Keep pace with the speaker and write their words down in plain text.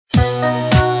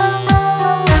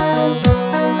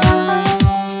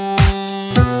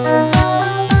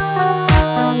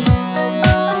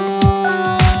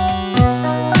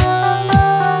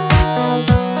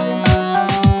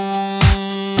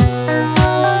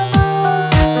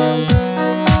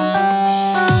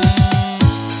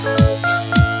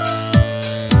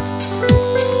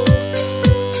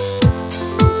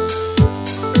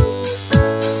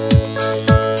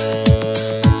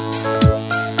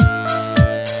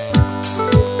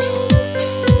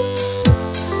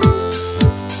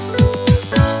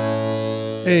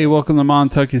welcome to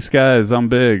Montucky Skies. I'm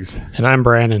Biggs. And I'm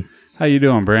Brandon. How you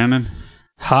doing, Brandon?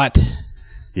 Hot.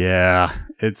 Yeah,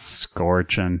 it's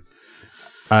scorching.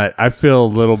 I feel a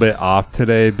little bit off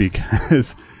today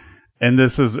because, and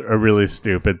this is a really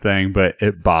stupid thing, but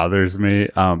it bothers me.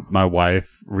 My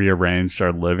wife rearranged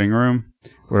our living room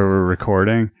where we're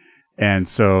recording, and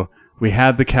so we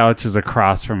had the couches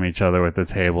across from each other with the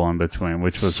table in between,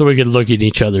 which was... So we could look in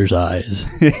each other's eyes.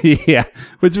 Yeah,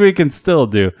 which we can still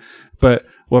do. But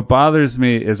what bothers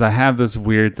me is I have this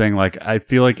weird thing, like, I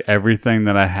feel like everything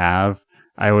that I have,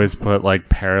 I always put, like,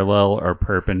 parallel or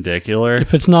perpendicular.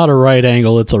 If it's not a right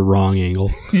angle, it's a wrong angle.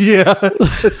 Yeah,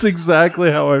 that's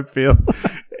exactly how I feel.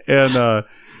 And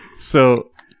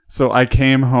so I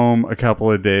came home a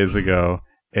couple of days ago,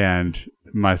 and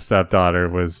my stepdaughter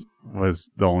was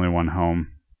the only one home.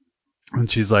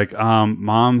 And she's like,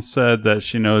 Mom said that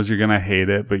she knows you're going to hate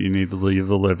it, but you need to leave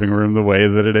the living room the way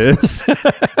that it is.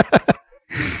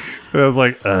 And I was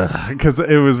like, because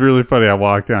it was really funny. I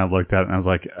walked in, I looked at it, and I was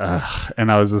like,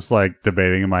 and I was just like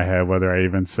debating in my head whether I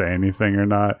even say anything or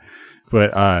not.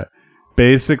 But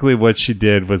basically what she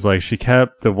did was, like, she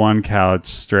kept the one couch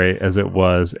straight as it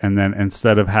was, and then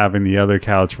instead of having the other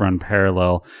couch run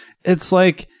parallel, it's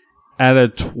like at a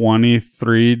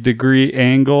 23-degree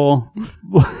angle,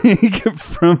 like,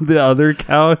 from the other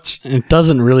couch. It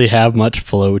doesn't really have much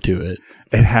flow to it.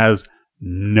 It has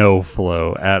no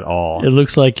flow at all. It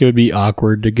looks like it would be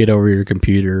awkward to get over your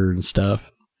computer and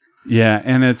stuff. Yeah,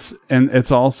 and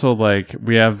it's also like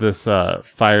we have this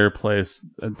fireplace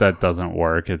that doesn't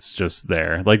work. It's just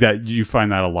there. Like that, you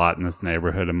find that a lot in this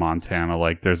neighborhood in Montana.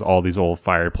 Like there's all these old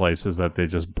fireplaces that they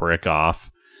just brick off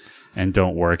and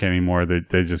don't work anymore.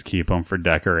 They just keep them for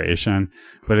decoration.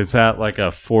 But it's at like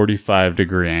a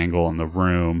 45-degree angle in the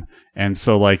room. And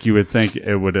so, like, you would think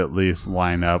it would at least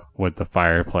line up with the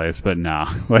fireplace, but no.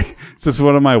 Like, it's just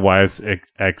one of my wife's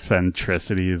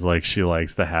eccentricities. Like, she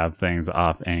likes to have things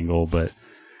off angle, but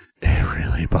it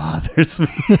really bothers me.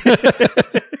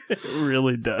 It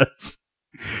really does.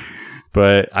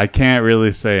 But I can't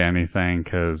really say anything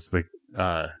because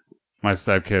my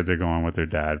stepkids are going with their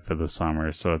dad for the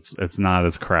summer, so it's not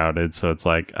as crowded. So it's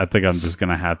like, I think I'm just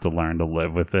going to have to learn to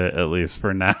live with it, at least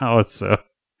for now. So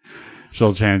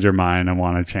she'll change her mind and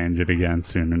want to change it again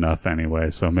soon enough anyway.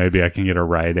 So maybe I can get a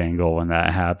right angle when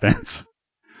that happens.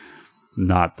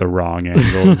 Not the wrong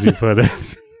angle, as you put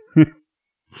it.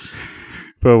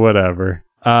 But whatever.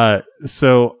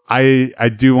 So I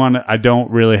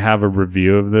don't really have a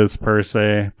review of this per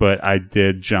se, but I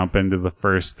did jump into the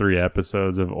first 3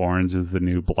 episodes of Orange is the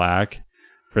New Black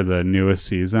for the newest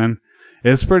season.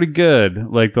 It's pretty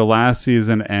good. Like, the last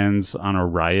season ends on a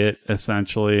riot,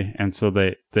 essentially. And so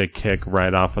they kick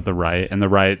right off with the riot, and the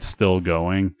riot's still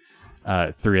going,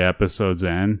 3 episodes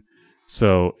in.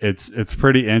 So it's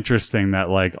pretty interesting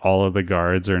that, like, all of the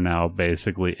guards are now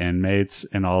basically inmates,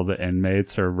 and all the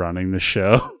inmates are running the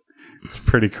show. It's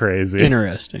pretty crazy.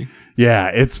 Interesting. Yeah,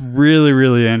 it's really,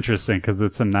 really interesting because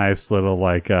it's a nice little,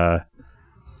 like,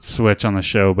 switch on the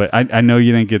show. But I know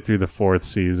you didn't get through the 4th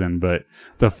season, but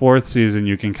the 4th season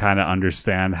you can kind of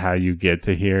understand how you get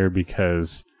to here,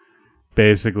 because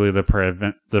basically the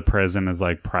prison is,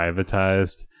 like,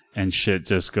 privatized and shit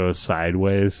just goes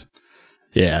sideways.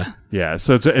 Yeah. Yeah,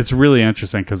 so it's really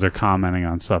interesting because they're commenting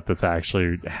on stuff that's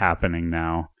actually happening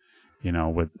now, you know,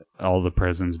 with all the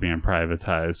prisons being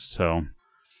privatized. So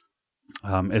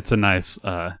it's a nice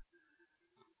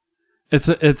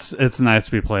it's nice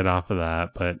to be played off of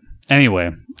that. But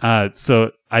anyway,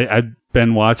 so I've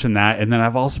been watching that, and then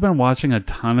I've also been watching a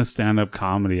ton of stand-up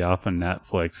comedy off of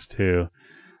Netflix too.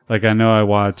 Like, I know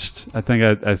I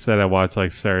think I said I watched,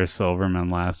 like, Sarah Silverman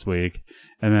last week,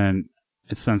 and then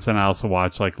since then I also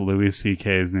watched, like, Louis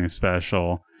C.K.'s new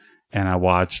special, and I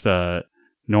watched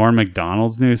Norm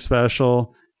Macdonald's new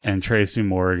special and Tracy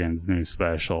Morgan's new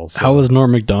special. So, how was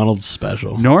Norm Macdonald's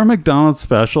special? Norm Macdonald's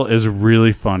special is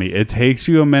really funny. It takes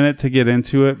you a minute to get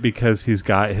into it because he's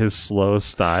got his slow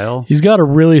style. He's got a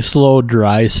really slow,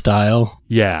 dry style.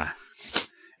 Yeah.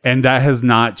 And that has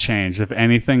not changed. If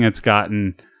anything, it's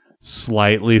gotten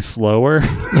slightly slower.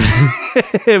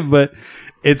 But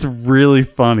it's really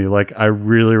funny. Like, I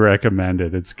really recommend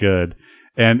it. It's good.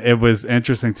 And it was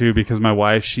interesting, too, because my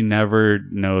wife, she never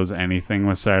knows anything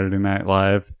with Saturday Night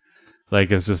Live.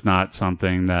 Like, it's just not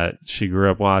something that she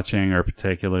grew up watching or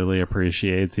particularly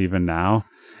appreciates even now.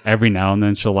 Every now and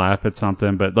then she'll laugh at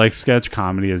something, but, like, sketch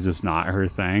comedy is just not her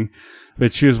thing.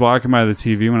 But she was walking by the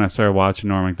TV when I started watching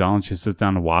Norm Macdonald. She sits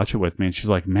down to watch it with me, and she's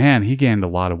like, man, he gained a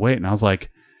lot of weight. And I was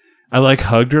like, I like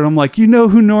hugged her and I'm like, you know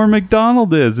who Norm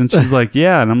Macdonald is? And she's like,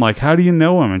 yeah. And I'm like, how do you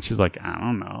know him? And she's like, I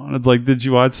don't know. And it's like, did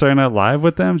you watch Saturday Night Live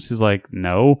with them? She's like,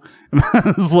 no. And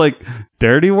I was like,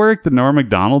 Dirty Work, the Norm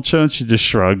Macdonald show? And she just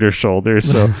shrugged her shoulders.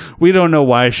 So we don't know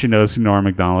why she knows who Norm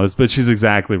Macdonald is, but she's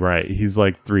exactly right. He's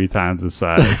like 3 times the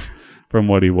size from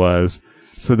what he was.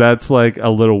 So that's like a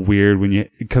little weird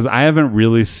because I haven't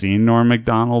really seen Norm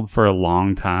Macdonald for a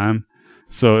long time.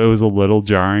 So it was a little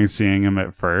jarring seeing him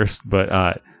at first,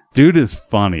 but, dude is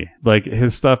funny. Like,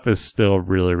 his stuff is still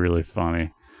really, really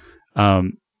funny.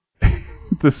 The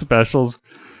specials,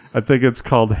 I think it's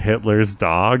called Hitler's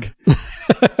Dog.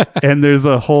 And there's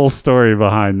a whole story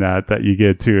behind that you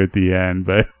get to at the end,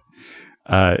 but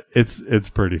it's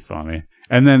pretty funny.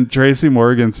 And then Tracy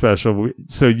Morgan special.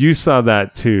 So you saw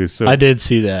that too. So I did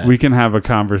see that. We can have a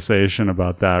conversation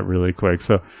about that really quick.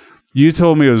 So you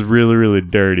told me it was really, really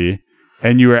dirty.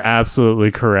 And you were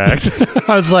absolutely correct.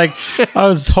 I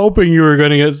was hoping you were going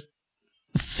to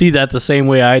see that the same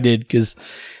way I did, because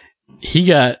he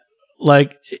got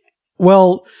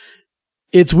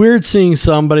it's weird seeing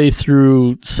somebody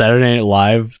through Saturday Night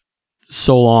Live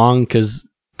so long, because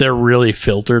they're really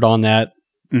filtered on that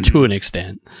to an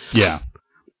extent. Yeah.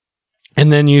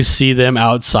 And then you see them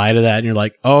outside of that and you're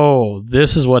like, oh,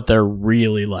 this is what they're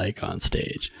really like on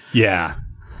stage. Yeah.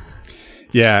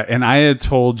 Yeah, and I had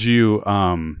told you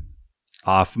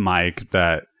off mic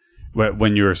that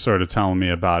when you were sort of telling me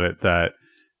about it, that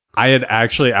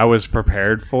I was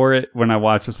prepared for it when I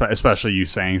watched this, especially you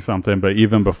saying something, but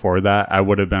even before that, I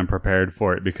would have been prepared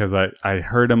for it because I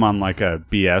heard him on like a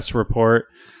BS report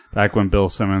back when Bill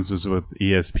Simmons was with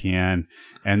ESPN,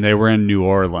 and they were in New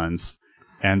Orleans.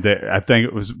 And I think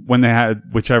it was when they had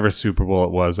whichever Super Bowl it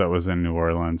was that was in New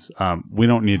Orleans. We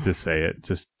don't need to say it.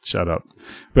 Just shut up.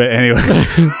 But anyway.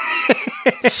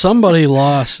 Somebody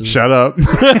lost. Shut up.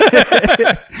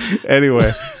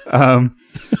 Anyway.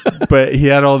 But he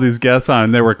had all these guests on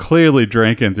and they were clearly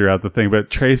drinking throughout the thing.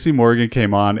 But Tracy Morgan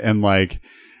came on and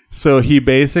so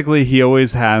he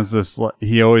always had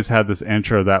this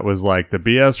intro that was like, the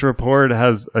BS report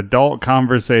has adult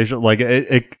conversation. Like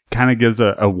it kind of gives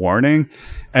a warning.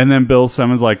 And then Bill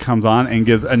Simmons comes on and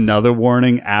gives another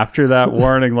warning after that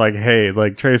warning. Like, hey,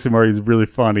 Tracy Morgan's really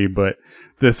funny, but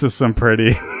this is some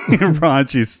pretty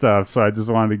raunchy stuff. So I just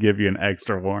wanted to give you an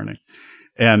extra warning.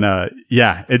 And,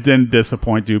 yeah, it didn't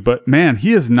disappoint you, but man,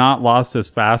 he has not lost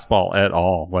his fastball at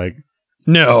all.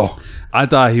 No. I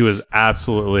thought he was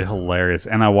absolutely hilarious.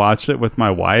 And I watched it with my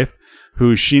wife,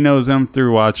 who she knows him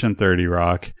through watching 30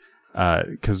 Rock.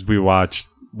 Cause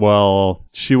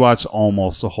she watched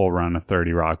almost the whole run of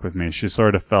 30 Rock with me. She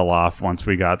sort of fell off once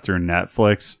we got through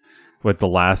Netflix with the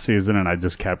last season and I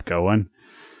just kept going.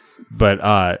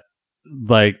 But,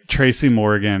 Tracy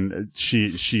Morgan,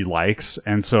 she likes,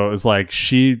 and so it was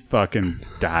she fucking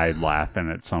died laughing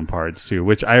at some parts too,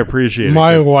 which I appreciate.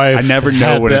 My wife, I never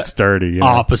know when it's dirty.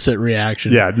 Opposite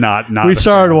reaction. Yeah, not. We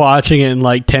started watching it,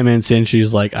 and 10 minutes in,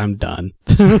 she's like, "I'm done.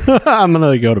 I'm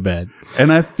gonna go to bed."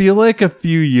 And I feel like a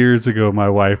few years ago, my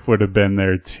wife would have been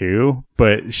there too,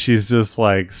 but she's just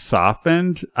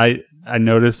softened. I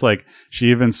noticed she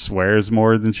even swears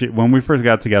more than when we first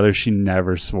got together, she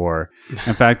never swore.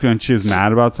 In fact, when she was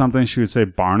mad about something, she would say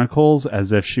barnacles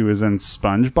as if she was in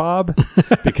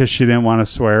SpongeBob because she didn't want to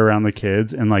swear around the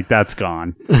kids. And that's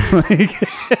gone.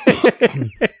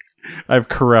 I've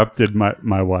corrupted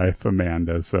my wife,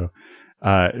 Amanda. So,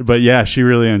 but yeah, she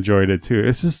really enjoyed it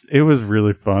too. It was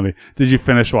really funny. Did you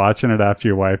finish watching it after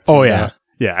your wife? Oh yeah.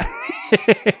 Yeah.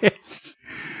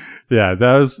 Yeah, it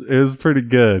was pretty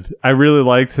good. I really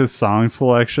liked his song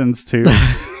selections too.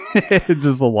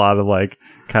 Just a lot of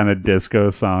kind of disco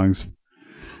songs.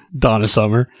 Donna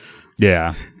Summer.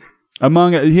 Yeah.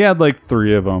 He had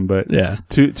 3 of them, but yeah,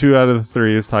 two out of the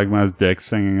 3 is talking about his dick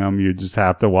singing them. You just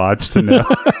have to watch to know.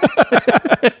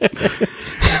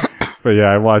 But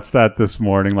yeah, I watched that this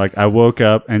morning. I woke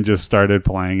up and just started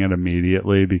playing it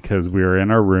immediately because we were in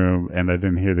our room and I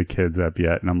didn't hear the kids up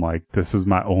yet. And I'm like, this is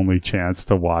my only chance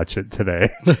to watch it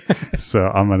today. So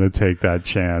I'm going to take that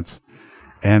chance.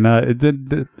 And it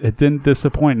didn't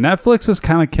disappoint. Netflix is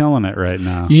kind of killing it right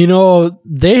now.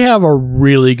 They have a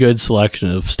really good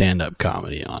selection of stand-up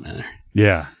comedy on there.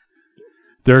 Yeah.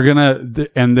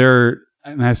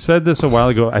 And I said this a while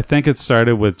ago. I think it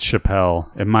started with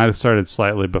Chappelle. It might have started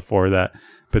slightly before that,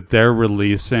 but they're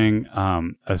releasing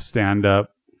a stand-up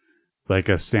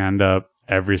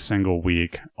every single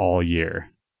week all year.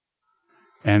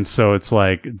 And so it's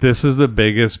this is the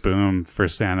biggest boom for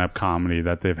stand-up comedy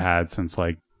that they've had since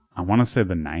I want to say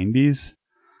the 90s.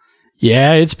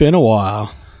 Yeah, it's been a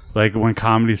while. When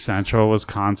Comedy Central was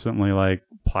constantly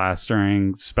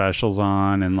plastering specials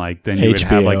on, and like then you would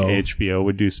have like HBO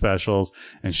would do specials,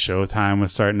 and Showtime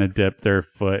was starting to dip their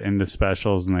foot into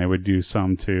specials, and they would do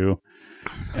some too.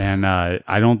 And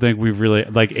I don't think we've really,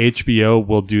 like, HBO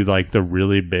will do like the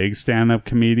really big stand-up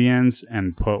comedians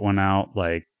and put one out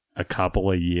like a couple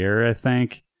a year, I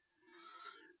think.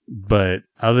 But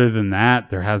other than that,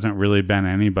 there hasn't really been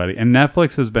anybody. And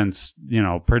Netflix has been, you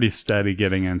know, pretty steady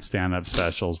getting in stand-up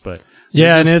specials, but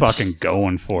yeah, they're and just fucking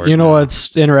going for it. You know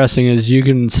what's interesting is you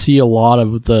can see a lot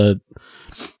of the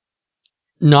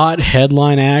not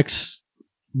headline acts,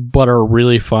 but are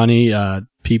really funny.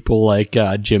 People like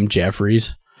Jim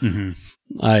Jeffries. Mm-hmm.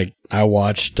 I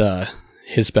watched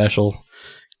his special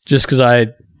just because I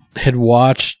had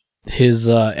watched his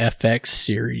FX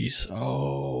series.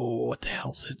 Oh, what the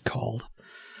hell's it called?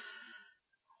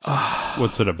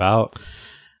 What's it about?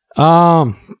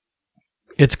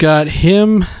 It's got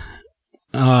him,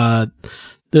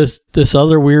 this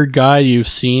other weird guy you've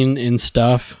seen in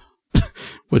stuff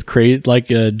with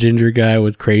like a ginger guy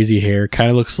with crazy hair.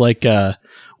 Kind of looks like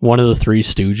one of the Three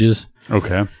Stooges.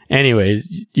 Okay. Anyway,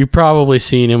 you've probably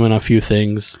seen him in a few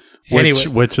things.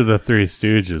 Which of the Three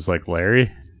Stooges? Like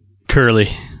Larry? Curly.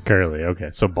 Okay.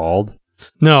 So bald?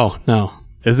 No.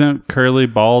 Isn't Curly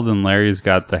bald and Larry's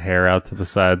got the hair out to the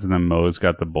sides and then Moe's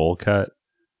got the bowl cut?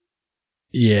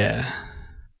 Yeah.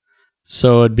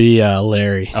 So it'd be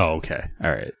Larry. Oh, okay.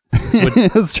 All right. I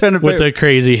was trying to with the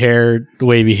crazy hair,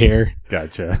 wavy hair.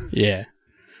 Gotcha. Yeah.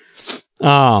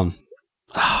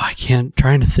 I can't.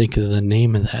 Trying to think of the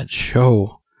name of that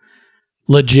show.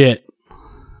 Legit.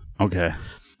 Okay.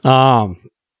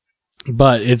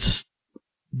 But it's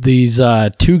these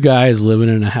three guys living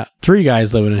in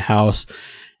a house,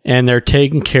 and they're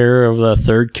taking care of the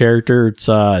third character. It's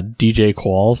DJ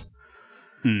Qualls,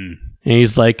 and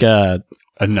he's like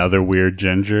another weird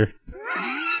ginger.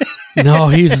 No,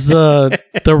 he's the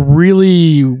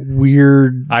really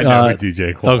weird. I know who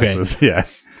DJ Qualls is. Yeah,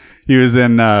 he was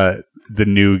in The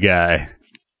New Guy.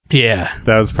 Yeah,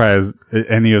 that was probably,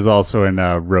 and he was also in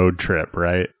Road Trip,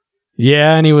 right?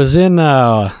 Yeah, and he was in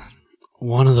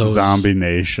one of those Zombie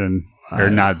Nation, or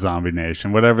not Zombie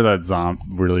Nation, whatever that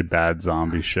really bad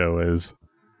zombie show is,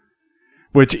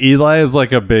 which Eli is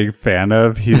like a big fan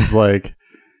of. He's like,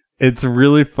 it's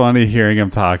really funny hearing him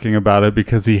talking about it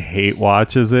because he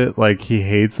watches it. Like, he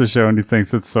hates the show and he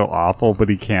thinks it's so awful, but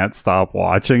he can't stop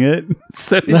watching it.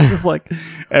 So he's just like,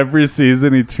 every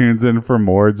season he tunes in for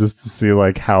more just to see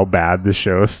like how bad the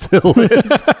show still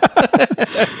is.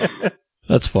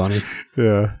 That's funny.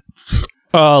 Yeah.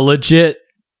 Legit,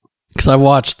 because I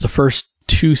watched the first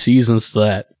 2 seasons of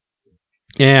that,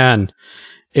 and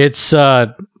it's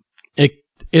sort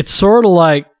of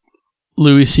like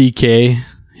Louis C.K.,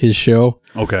 his show.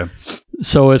 Okay.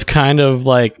 So it's kind of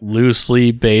like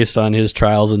loosely based on his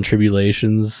trials and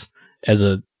tribulations as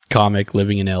a comic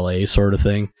living in LA sort of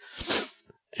thing.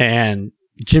 And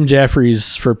Jim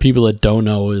Jeffries, for people that don't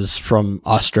know, is from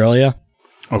Australia.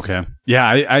 Okay. Yeah,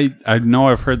 I know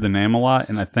I've heard the name a lot,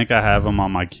 and I think I have him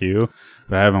on my queue,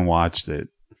 but I haven't watched it.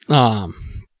 Or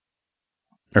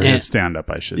his stand-up,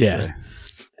 I should say.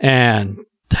 And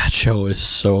that show is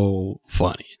so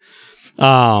funny.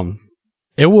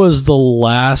 It was the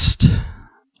last,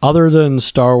 other than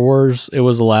Star Wars, it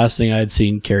was the last thing I'd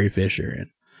seen Carrie Fisher in.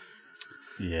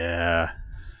 Yeah.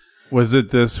 Was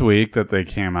it this week that they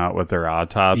came out with their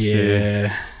autopsy?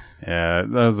 Yeah. Yeah,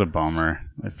 that was a bummer.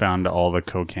 They found all the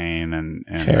cocaine and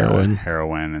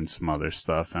heroin and some other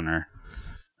stuff in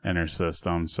her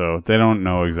system. So they don't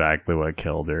know exactly what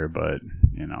killed her, but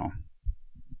you know,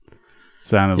 it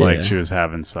sounded like she was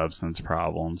having substance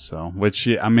problems. So, which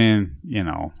I mean, you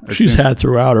know, she's had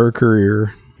throughout her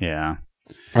career. Yeah,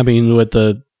 I mean, with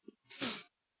the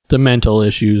mental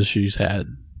issues she's had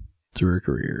through her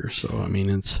career. So I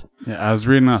mean, it's. Yeah, I was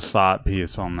reading a thought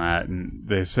piece on that, and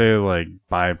they say like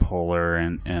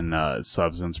bipolar and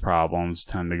substance problems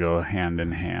tend to go hand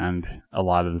in hand a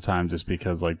lot of the time, just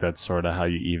because like that's sort of how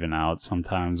you even out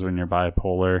sometimes when you're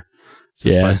bipolar,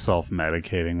 just by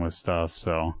self-medicating with stuff.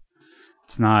 So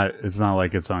it's not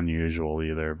like it's unusual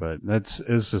either, but it's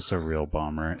just a real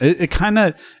bummer.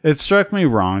 It struck me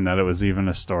wrong that it was even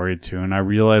a story too, and I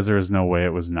realized there was no way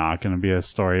it was not going to be a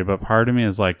story. But part of me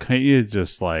is like, couldn't you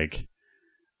just like,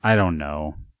 I don't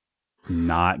know,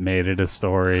 not made it a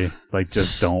story? Like,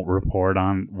 just don't report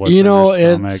on what's in her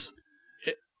stomach.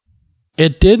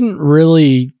 It didn't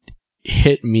really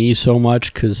hit me so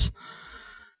much because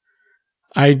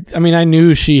I mean, I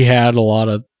knew she had a lot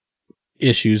of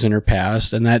issues in her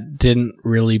past, and that didn't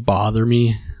really bother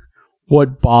me.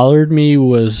 What bothered me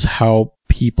was how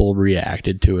people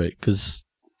reacted to it, because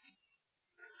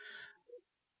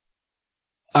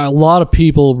a lot of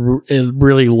people, it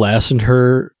really lessened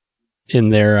her in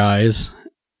their eyes.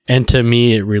 And to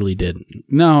me, it really didn't.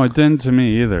 No, it didn't to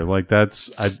me either. Like but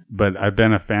I've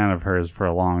been a fan of hers for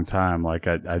a long time. Like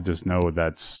I just know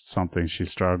that's something she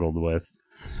struggled with,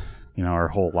 her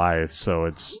whole life. So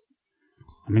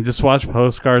just watch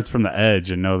Postcards from the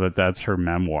Edge and know that that's her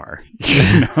memoir.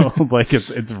 Like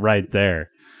it's right there.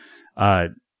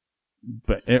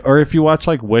 Or if you watch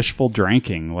like Wishful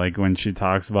Drinking, like when she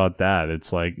talks about that,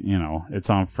 it's like, it's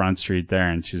on Front Street there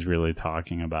and she's really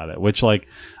talking about it, which like,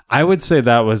 I would say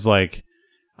that was like,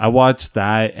 I watched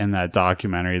that and that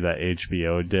documentary that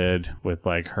HBO did with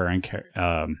like her and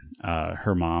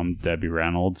her mom, Debbie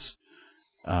Reynolds.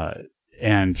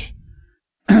 And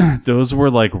those were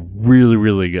like really,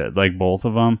 really good, like both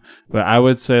of them. But I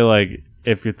would say like,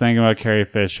 if you're thinking about Carrie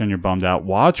Fisher and you're bummed out,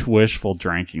 watch Wishful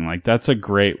Drinking. Like that's a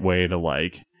great way to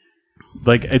like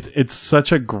it's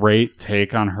such a great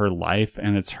take on her life,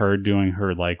 and it's her doing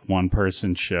her like one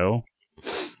person show.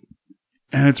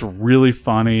 And it's really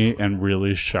funny and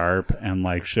really sharp, and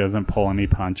like she doesn't pull any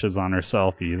punches on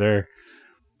herself either.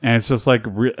 And it's just like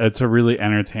it's a really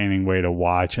entertaining way to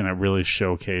watch, and it really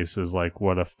showcases like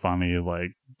what a funny,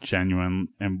 like genuine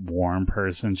and warm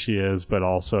person she is, but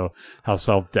also how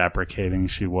self-deprecating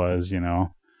she was,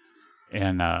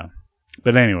 And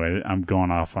but anyway, I'm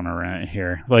going off on a rant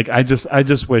here. Like I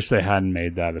just wish they hadn't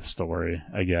made that a story,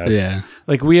 I guess. Yeah.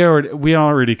 Like we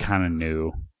already kind of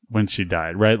knew when she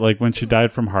died, right? Like when she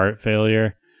died from heart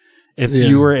failure, if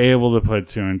you were able to put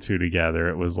two and two together,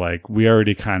 it was like we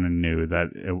already kind of knew that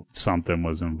something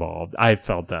was involved. I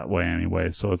felt that way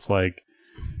anyway. So it's like,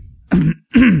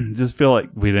 just feel like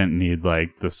we didn't need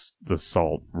like the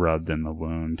salt rubbed in the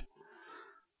wound.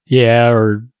 Yeah,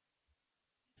 or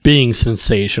being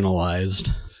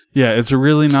sensationalized. Yeah, it's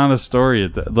really not a story.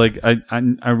 Like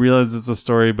I realize it's a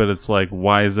story, but it's like,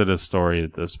 why is it a story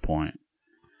at this point?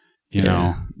 You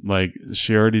know, like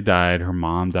she already died. Her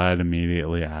mom died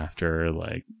immediately after.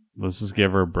 Like, let's just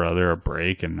give her brother a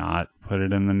break and not put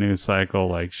it in the news cycle.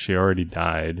 Like, she already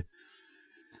died.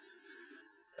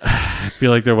 I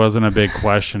feel like there wasn't a big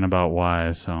question about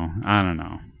why, so I don't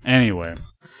know. Anyway.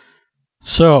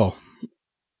 So,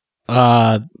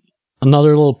 another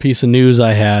little piece of news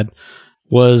I had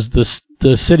was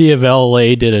the city of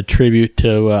LA did a tribute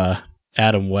to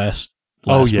Adam West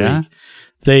last week.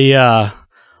 They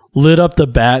lit up the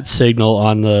bat signal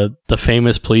on the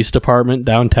famous police department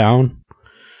downtown.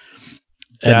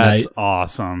 That's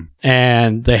awesome.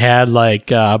 And they had like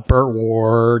Burt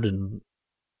Ward and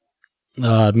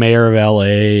mayor of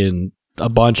LA and a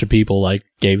bunch of people like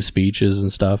gave speeches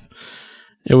and stuff.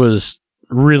 It was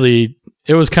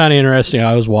kind of interesting.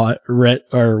 I was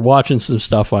watching some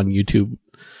stuff on YouTube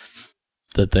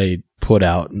that they put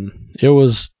out, and it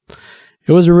was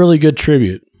a really good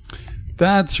tribute.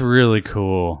 That's really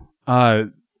cool.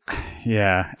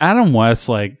 Yeah, Adam West,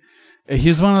 like,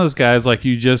 he's one of those guys, like,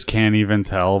 you just can't even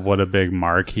tell what a big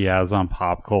mark he has on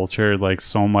pop culture. Like,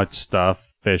 so much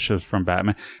stuff fishes from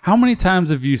Batman. How many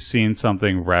times have you seen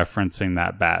something referencing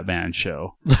that Batman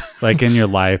show? Like, in your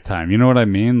lifetime? You know what I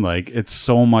mean? Like, it's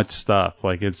so much stuff.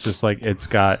 Like, it's just like, it's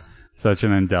got such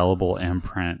an indelible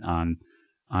imprint on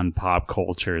pop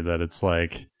culture that it's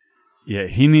like, yeah,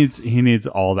 he needs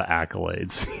all the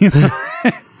accolades. You know?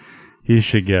 He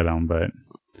should get them, but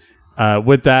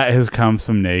with that has come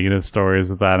some negative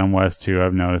stories with Adam West too,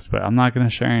 I've noticed, but I'm not going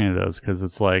to share any of those because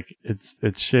it's like it's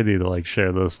shitty to like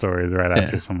share those stories right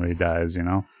after somebody dies, you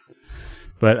know.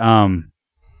 But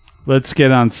let's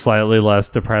get on a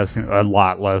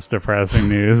lot less depressing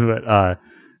news. But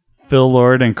Phil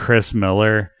Lord and Chris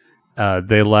Miller,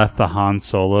 they left the Han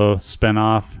Solo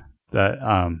spinoff,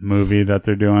 that movie that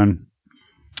they're doing,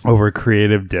 over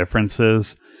creative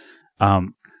differences.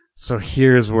 So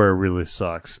here's where it really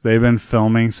sucks. They've been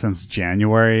filming since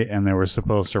January, and they were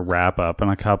supposed to wrap up in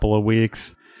a couple of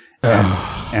weeks.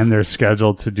 And they're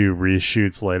scheduled to do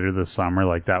reshoots later this summer.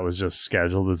 Like, that was just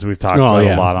scheduled. As we've talked about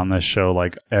a lot on this show,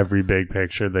 like, every big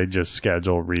picture, they just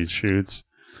schedule reshoots.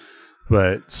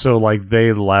 But, so, like,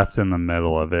 they left in the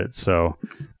middle of it. So,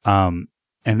 and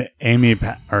not Amy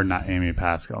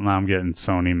Pascal. Now I'm getting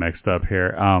Sony mixed up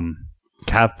here.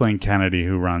 Kathleen Kennedy,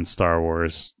 who runs Star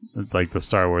Wars, like the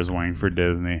Star Wars wing for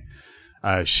Disney,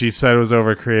 she said it was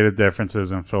over creative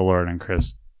differences, and Phil Lord and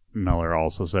Chris Miller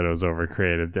also said it was over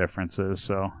creative differences.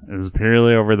 So it was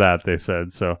purely over that, they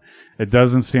said. So it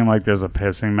doesn't seem like there's a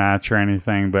pissing match or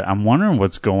anything, but I'm wondering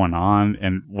what's going on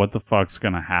and what the fuck's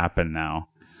going to happen now.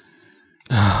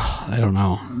 I don't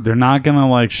know. They're not going to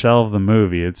like shelve the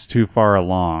movie. It's too far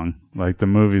along. Like, the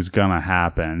movie's going to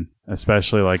happen.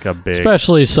 Especially like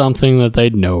especially something that they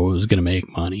know is going to make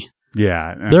money.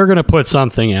 Yeah. They're going to put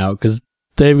something out because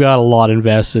they've got a lot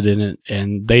invested in it,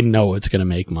 and they know it's going to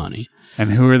make money.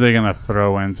 And who are they going to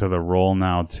throw into the role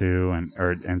now too,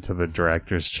 or into the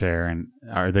director's chair? And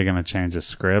are they going to change the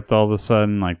script all of a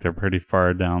sudden? Like they're pretty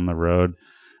far down the road.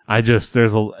 And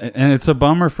it's a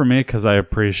bummer for me because I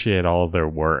appreciate all of their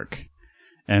work,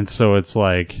 and so it's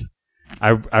like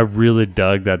I really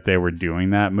dug that they were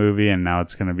doing that movie, and now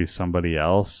it's going to be somebody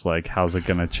else. Like, how's it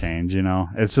going to change? You know,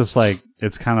 it's just like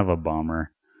it's kind of a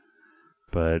bummer,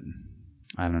 but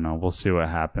I don't know. We'll see what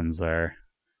happens there.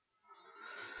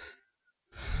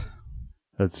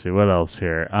 Let's see what else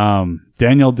here.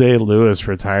 Daniel Day-Lewis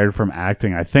retired from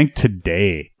acting, I think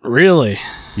today. Really?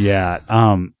 Yeah.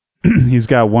 He's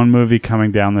got one movie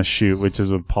coming down the chute, which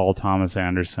is with Paul Thomas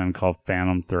Anderson, called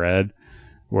Phantom Thread,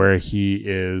 where he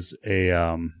is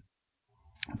I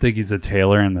think he's a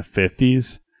tailor in the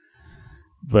 50s.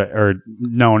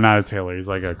 No, not a tailor. He's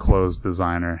like a clothes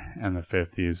designer in the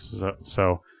 50s.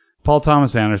 So Paul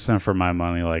Thomas Anderson, for my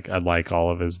money, like I like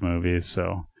all of his movies,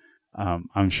 so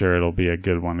I'm sure it'll be a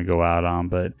good one to go out on.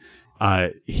 But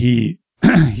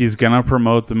he's gonna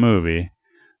promote the movie,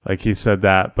 like he said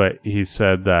that. But he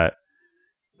said that,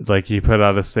 like, he put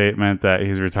out a statement that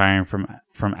he's retiring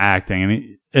from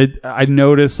acting, and I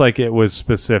noticed like it was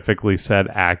specifically said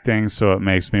acting, so it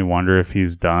makes me wonder if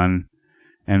he's done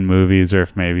in movies or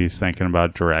if maybe he's thinking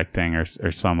about directing or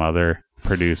some other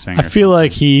producing. I feel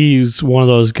like he's one of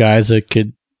those guys that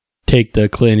could take the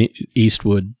Clint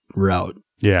Eastwood route.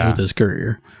 Yeah, with his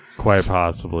career. Quite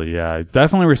possibly, yeah.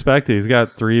 Definitely respect it. He's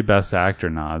got 3 Best Actor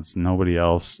nods. Nobody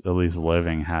else, at least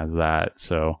living, has that.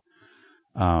 So,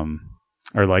 or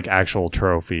like actual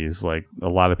trophies. Like a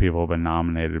lot of people have been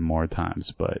nominated more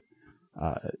times, but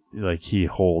like he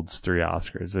holds 3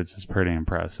 Oscars, which is pretty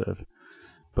impressive.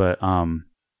 But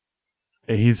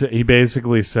he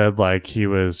basically said like he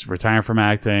was retiring from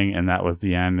acting and that was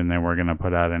the end, and they weren't going to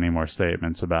put out any more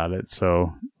statements about it.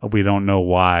 So we don't know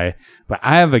why, but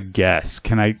I have a guess.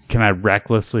 Can I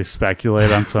recklessly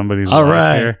speculate on somebody's all life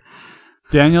right here?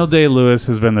 Daniel Day-Lewis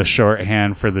has been the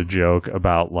shorthand for the joke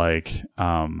about like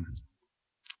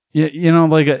you know,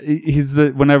 like he's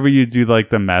whenever you do like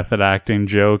the method acting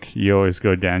joke, you always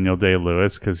go Daniel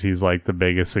Day-Lewis because he's like the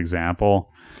biggest example.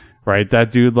 Right, that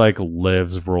dude like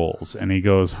lives roles, and he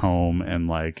goes home and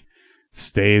like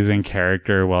stays in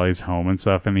character while he's home and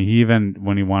stuff. And he even,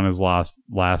 when he won his last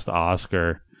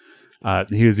Oscar,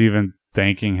 he was even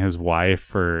thanking his wife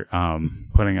for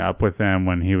putting up with him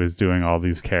when he was doing all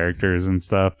these characters and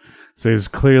stuff. So he's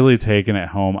clearly taking it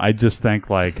home. I just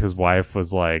think like his wife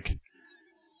was like,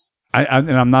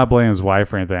 and I'm not blaming his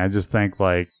wife or anything. I just think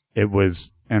like it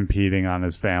was impeding on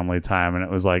his family time, and it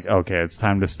was like, okay, it's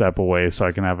time to step away so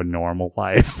I can have a normal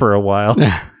life for a while.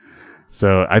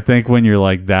 So I think when you're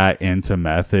like that into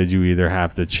method, you either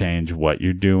have to change what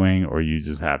you're doing or you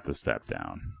just have to step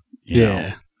down. You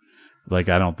know? Like,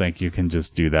 I don't think you can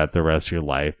just do that the rest of your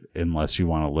life unless you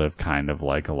want to live kind of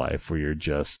like a life where you're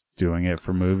just doing it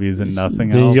for movies and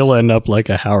nothing else. You'll end up like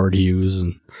a Howard Hughes,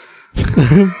 and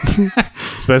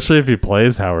especially if he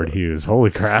plays Howard Hughes.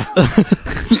 Holy crap.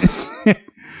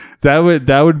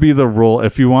 That would be the rule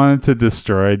if you wanted to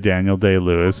destroy Daniel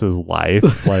Day-Lewis's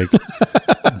life. Like,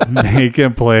 make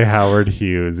him play Howard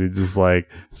Hughes. He'd just like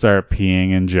start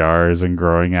peeing in jars and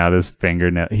growing out his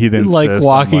fingernail. He'd like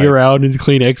walking around in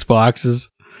Kleenex boxes.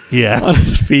 Yeah, on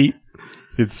his feet.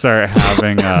 He'd start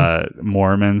having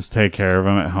Mormons take care of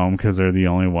him at home because they're the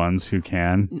only ones who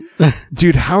can.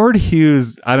 Dude, Howard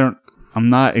Hughes. I'm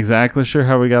not exactly sure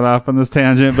how we got off on this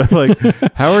tangent, but like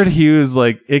Howard Hughes,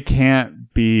 like it can't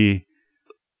be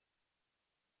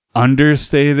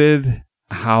understated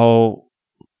how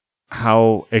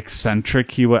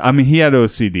eccentric he was. I mean, he had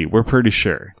OCD. We're pretty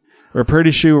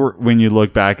sure when you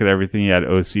look back at everything, he had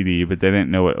OCD, but they didn't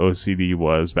know what OCD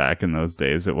was back in those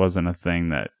days. It wasn't a thing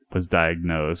that was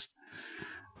diagnosed.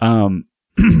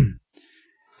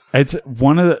 It's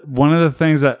one of the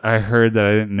things that I heard that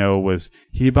I didn't know was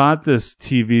he bought this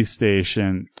TV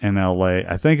station in LA.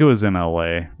 I think it was in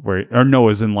LA it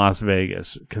was in Las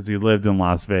Vegas, because he lived in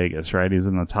Las Vegas, right? He's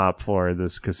in the top floor of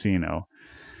this casino,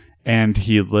 and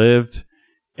he lived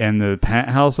in the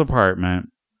penthouse apartment,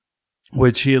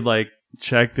 which he had like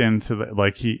checked into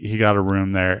he got a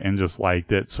room there and just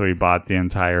liked it. So he bought the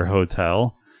entire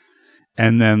hotel,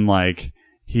 and then like,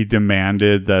 he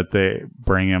demanded that they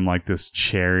bring him like this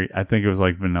cherry, I think it was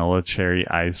like vanilla cherry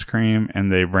ice cream, and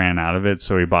they ran out of it.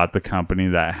 So he bought the company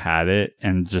that had it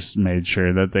and just made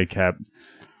sure that they kept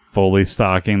fully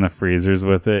stocking the freezers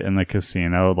with it in the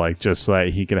casino, like just so that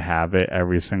he could have it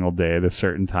every single day at a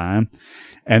certain time.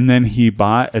 And then he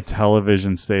bought a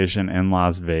television station in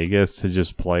Las Vegas to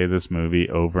just play this movie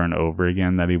over and over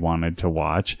again that he wanted to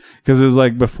watch. Because it was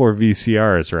like before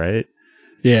VCRs, right?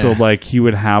 Yeah. So like he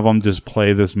would have them just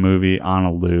play this movie on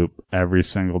a loop every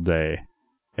single day.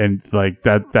 And like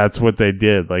that's what they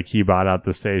did. Like he bought out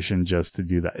the station just to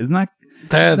do that. Isn't that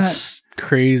That's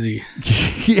crazy.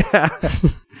 yeah.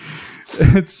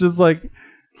 It's just like,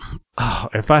 oh,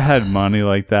 if I had money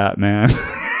like that, man.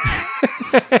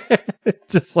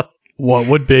 It's just like, What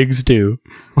would Biggs do?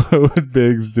 what would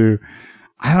Biggs do?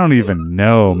 I don't even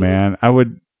know, man.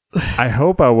 I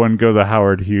hope I wouldn't go the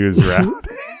Howard Hughes route.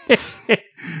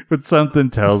 But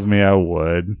something tells me I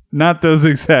would. Not those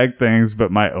exact things,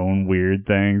 but my own weird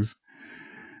things.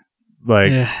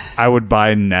 Like, I would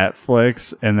buy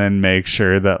Netflix and then make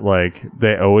sure that, like,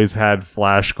 they always had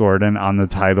Flash Gordon on the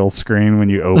title screen when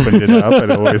you opened it up.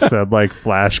 It always said, like,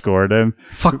 Flash Gordon.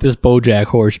 Fuck this BoJack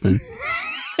Horseman.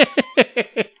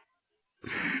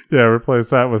 Yeah,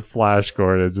 replace that with Flash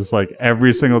Gordon. Just, like,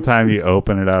 every single time you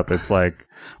open it up, it's like,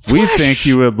 we think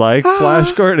you would like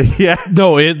Flash Gordon. Yeah.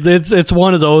 No, it's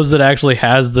one of those that actually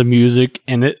has the music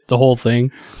in it, the whole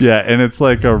thing. Yeah, and it's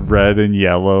like a red and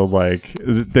yellow, like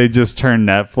they just turned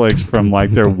Netflix from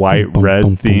like their white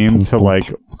red theme to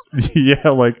like yeah,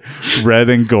 like red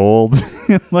and gold.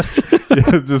 Like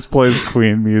yeah, it just plays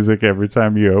Queen music every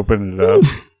time you open it up.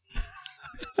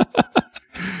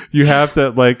 You have to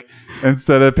like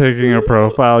instead of picking a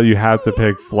profile, you have to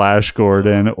pick Flash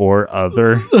Gordon or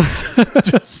other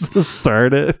just to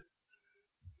start it.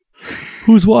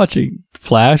 Who's watching?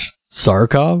 Flash?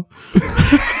 Zarkov?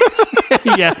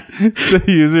 Yeah. The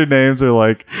usernames are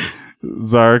like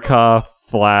Zarkov,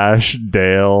 Flash,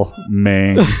 Dale,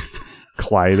 Ming,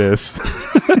 Clytus.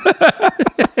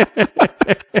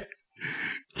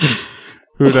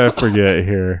 Who'd I forget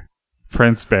here?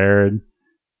 Prince Baron.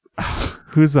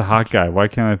 Who's the hot guy? Why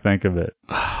can't I think of it?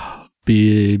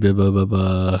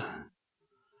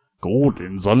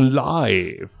 Gordon's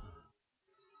alive.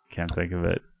 Can't think of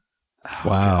it. Oh,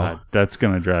 wow. God, that's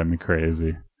going to drive me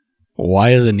crazy.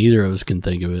 Why isn't neither of us can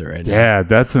think of it right now? Yeah,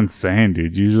 that's insane,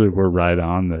 dude. Usually we're right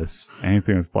on this.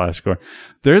 Anything with Flash Gordon.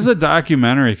 There's a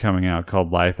documentary coming out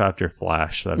called Life After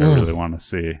Flash that I really want to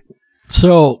see.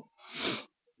 So,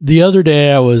 the other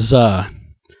day I was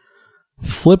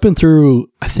flipping through,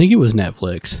 I think it was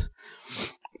Netflix,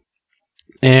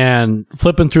 and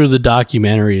flipping through the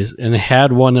documentaries, and they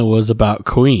had one that was about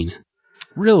Queen.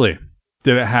 Really?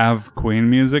 Did it have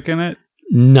Queen music in it?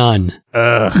 None.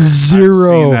 Ugh.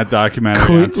 Zero. I've seen that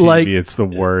documentary on TV. Like, it's the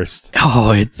worst.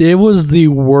 Oh, it was the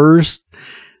worst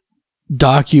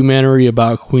documentary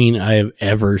about Queen I have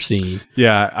ever seen.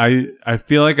 Yeah, I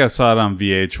feel like I saw it on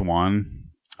VH1.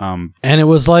 And it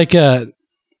was like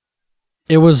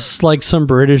some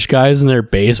British guys in their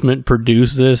basement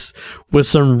produced this with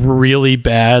some really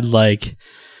bad, like,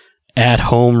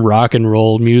 at-home rock and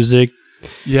roll music.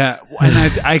 Yeah,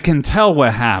 and I can tell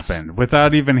what happened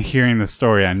without even hearing the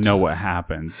story. I know what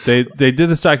happened. They did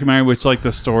this documentary, which like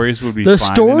the stories would be the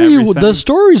fine story. And the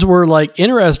stories were like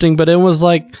interesting, but it was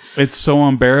like it's so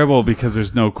unbearable because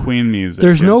there's no Queen music.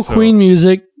 There's no Queen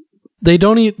music. They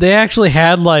don't. They actually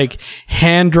had like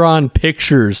hand drawn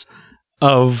pictures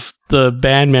of the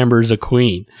band members of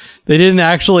Queen. They didn't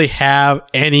actually have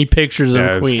any pictures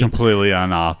of Queen. It's completely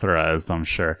unauthorized, I'm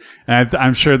sure. And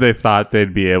I'm sure they thought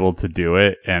they'd be able to do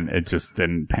it, and it just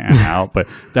didn't pan out. But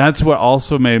that's what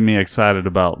also made me excited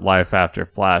about Life After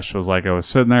Flash. Was like I was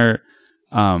sitting there.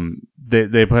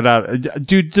 They put out,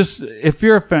 dude. Just if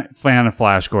you're a fan of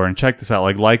Flash Gordon, check this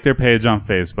out. Like their page on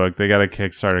Facebook. They got a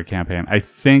Kickstarter campaign. I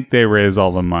think they raise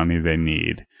all the money they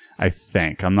need. I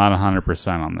think. I'm not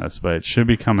 100% on this, but it should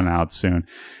be coming out soon.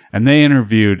 And they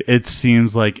interviewed, it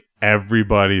seems like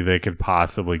everybody they could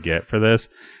possibly get for this.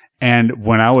 And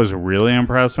when I was really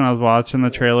impressed when I was watching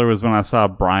the trailer was when I saw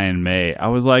Brian May. I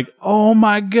was like, oh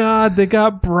my God, they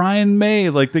got Brian May,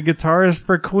 like the guitarist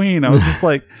for Queen. I was just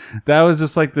like, that was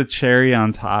just like the cherry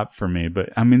on top for me. But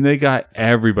I mean, they got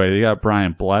everybody. They got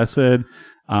Brian Blessed.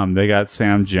 They got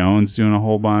Sam Jones doing a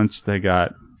whole bunch. They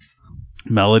got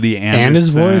Melody Anderson. And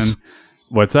his voice?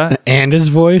 What's that? And his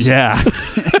voice? Yeah.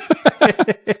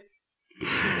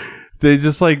 They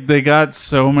just like, they got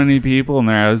so many people in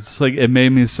there. I was just like, it made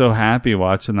me so happy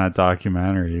watching that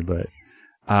documentary. But,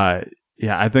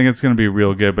 yeah, I think it's going to be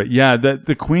real good. But yeah,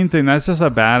 the Queen thing, that's just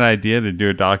a bad idea to do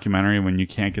a documentary when you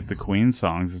can't get the Queen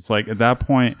songs. It's like, at that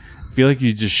point, I feel like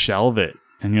you just shelve it.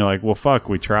 And you're like, well, fuck,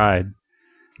 we tried.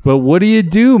 But what do you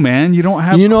do, man? You don't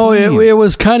have You know, Queen. it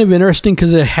was kind of interesting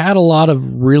because it had a lot of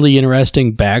really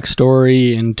interesting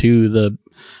backstory into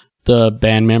the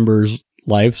band members'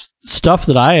 life, stuff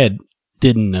that I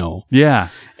didn't know. Yeah.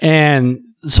 And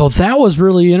so that was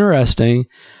really interesting.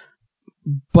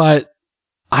 But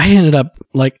I ended up,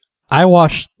 like, I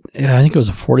watched, I think it was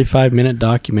a 45-minute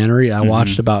documentary. I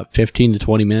watched about 15 to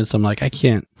 20 minutes. I'm like, I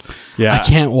can't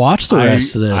watch the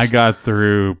rest of this. I got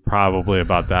through probably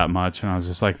about that much, and I was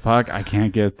just like, fuck, I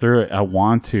can't get through it. I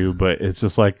want to, but it's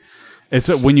just like,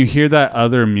 when you hear that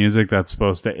other music that's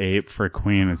supposed to ape for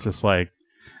Queen, it's just like,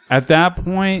 at that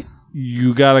point,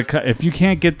 you gotta, if you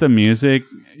can't get the music,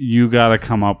 you gotta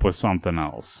come up with something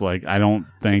else. Like, I don't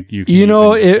think you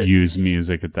can use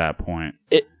music at that point.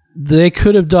 They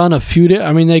could have done a few,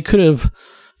 they could have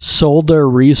sold their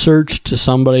research to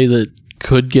somebody that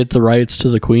could get the rights to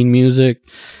the Queen music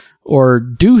or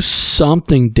do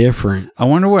something different. I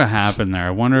wonder what happened there.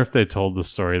 I wonder if they told the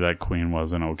story that Queen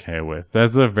wasn't okay with.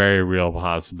 That's a very real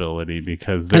possibility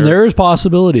because there is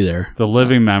possibility there. The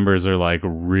living members are like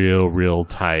real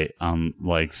tight on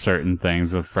like certain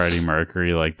things with Freddie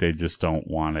Mercury. Like they just don't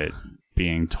want it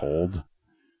being told.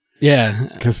 Yeah.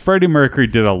 Because Freddie Mercury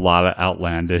did a lot of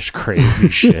outlandish, crazy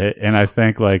shit. And I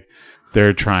think, like,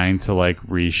 they're trying to, like,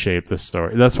 reshape the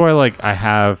story. That's why, like,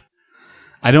 I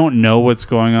don't know what's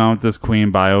going on with this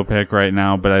Queen biopic right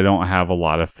now, but I don't have a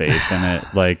lot of faith in it.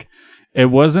 Like, it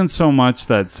wasn't so much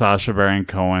that Sacha Baron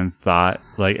Cohen thought,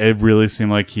 like, it really seemed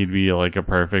like he'd be, like, a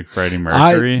perfect Freddie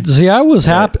Mercury. I was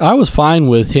happy. I was fine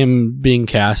with him being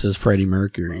cast as Freddie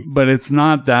Mercury. But it's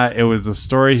not that. It was the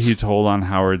story he told on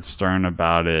Howard Stern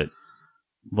about it,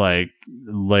 like,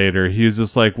 later. He was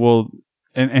just like, well,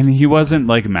 and he wasn't,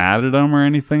 like, mad at him or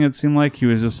anything, it seemed like. He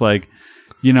was just like,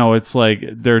 you know, it's like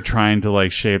they're trying to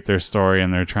like shape their story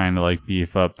and they're trying to like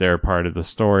beef up their part of the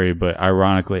story. But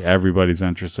ironically, everybody's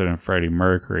interested in Freddie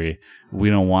Mercury. We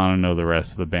don't want to know the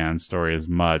rest of the band's story as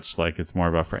much. Like it's more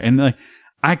about Freddie. And like,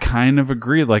 I kind of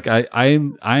agree. Like I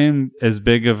am as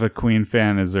big of a Queen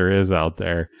fan as there is out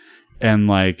there. And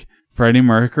like Freddie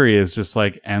Mercury is just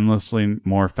like endlessly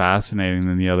more fascinating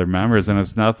than the other members. And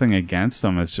it's nothing against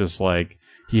him. It's just like,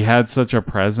 he had such a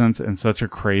presence and such a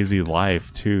crazy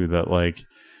life too that like,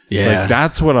 like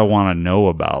that's what I want to know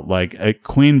about. Like a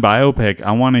Queen biopic,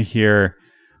 I want to hear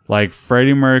like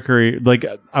Freddie Mercury, like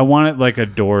I want it like a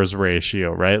Doors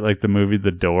ratio, right? Like the movie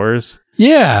The Doors.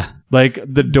 Yeah. Like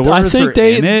the Doors are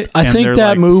in it. I think that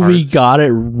like movie got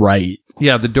it right.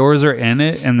 Yeah, the Doors are in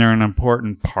it and they're an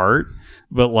important part.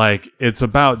 But like it's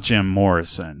about Jim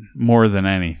Morrison more than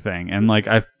anything. And like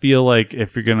I feel like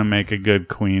if you're gonna make a good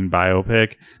Queen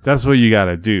biopic, that's what you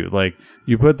gotta do. Like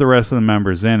you put the rest of the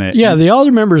members in it. Yeah, the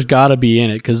other members gotta be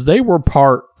in it because they were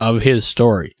part of his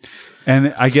story.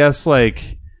 And I guess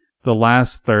like the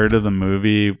last third of the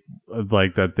movie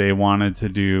like that they wanted to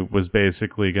do was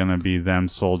basically gonna be them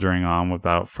soldiering on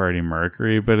without Freddie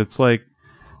Mercury. But it's like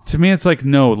to me it's like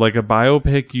no, like a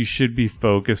biopic you should be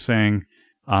focusing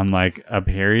on like a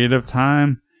period of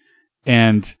time,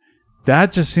 and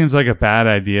that just seems like a bad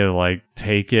idea to like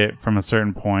take it from a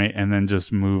certain point and then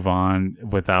just move on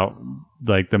without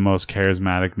like the most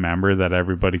charismatic member that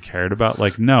everybody cared about.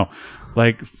 Like no,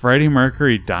 like Freddie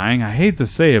Mercury dying, I hate to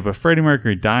say it, but Freddie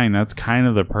Mercury dying, that's kind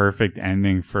of the perfect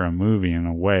ending for a movie in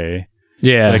a way.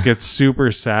 Yeah, like it's super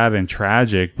sad and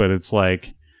tragic, but it's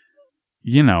like,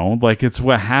 you know, like it's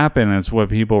what happened, it's what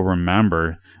people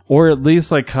remember. Or at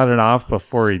least like cut it off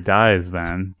before he dies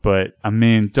then. But I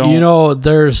mean, don't... You know,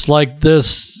 there's like this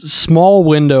small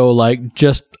window, like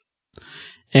just...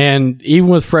 And even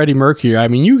with Freddie Mercury, I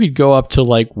mean, you could go up to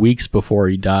like weeks before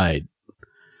he died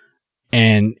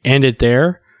and end it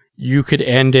there. You could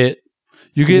end it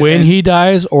when he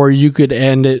dies, or you could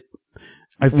end it...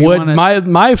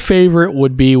 My favorite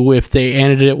would be if they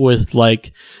ended it with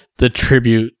like the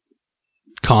tribute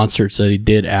concerts that he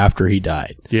did after he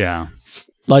died. Yeah.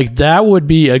 Like that would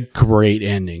be a great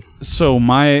ending. So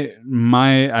my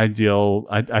ideal,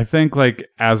 I think like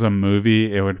as a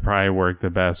movie, it would probably work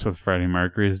the best with Freddie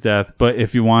Mercury's death. But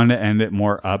if you wanted to end it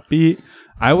more upbeat,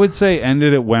 I would say end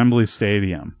it at Wembley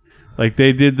Stadium. Like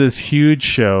they did this huge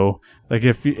show. Like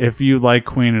if you like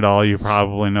Queen at all, you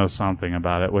probably know something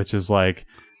about it, which is like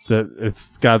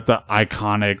it's got the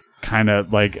iconic kind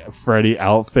of like Freddie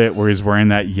outfit where he's wearing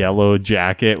that yellow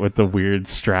jacket with the weird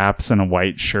straps and a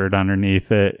white shirt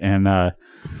underneath it, and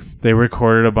they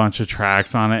recorded a bunch of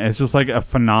tracks on it. It's just like a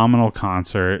phenomenal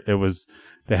concert.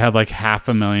 They had like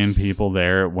 500,000 people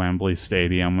there at Wembley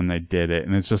Stadium when they did it,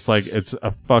 and it's just like it's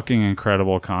a fucking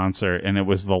incredible concert, and it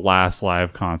was the last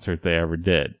live concert they ever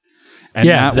did. And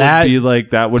Yeah, that would be like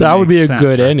that would be a sense,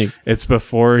 good right? ending. It's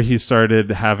before he started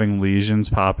having lesions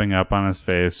popping up on his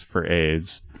face for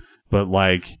AIDS, but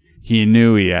like he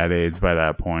knew he had AIDS by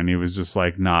that point. He was just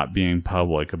like not being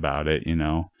public about it, you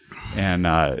know, and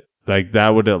like that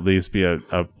would at least be a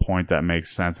point that makes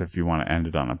sense if you want to end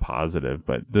it on a positive.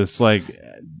 But this like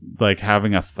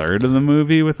having a third of the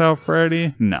movie without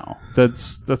Freddie, no,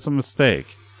 that's a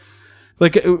mistake.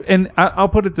 Like, and I'll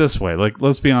put it this way, like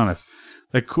let's be honest.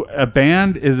 Like a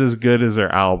band is as good as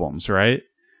their albums, right?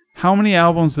 How many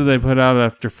albums did they put out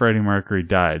after Freddie Mercury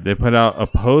died? They put out a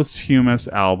posthumous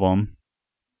album.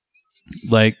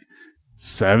 Like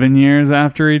 7 years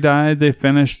after he died, they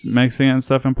finished mixing it and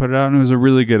stuff and put it out, and it was a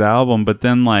really good album. But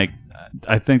then, like,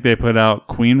 I think they put out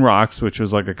Queen Rocks, which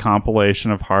was like a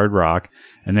compilation of hard rock,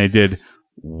 and they did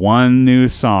one new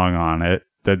song on it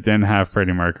that didn't have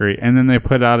Freddie Mercury, and then they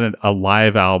put out a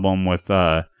live album with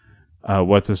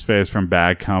what's his face from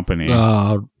Bad Company,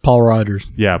 Paul Rogers.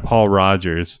 Yeah, Paul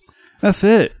Rogers. That's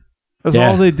it. That's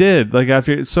all they did. Like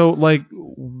after, so like,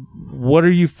 what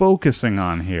are you focusing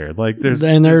on here? Like there's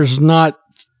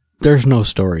no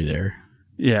story there.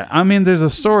 Yeah, I mean, there's a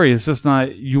story. It's just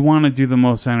not. You want to do the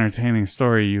most entertaining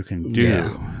story you can do.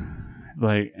 Yeah.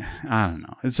 Like, I don't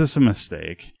know. It's just a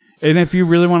mistake. And if you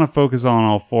really want to focus on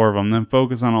all four of them, then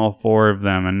focus on all four of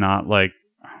them and not like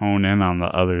hone in on the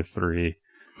other three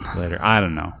later. I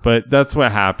don't know. But that's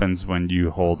what happens when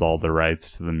you hold all the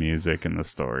rights to the music and the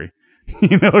story.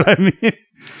 You know what I mean?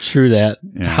 True that.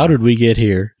 Yeah. How did we get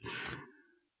here?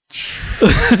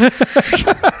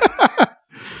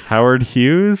 Howard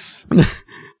Hughes?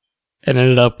 And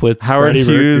ended up with Howard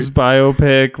Hughes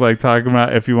biopic, like talking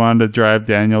about if you wanted to drive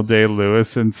Daniel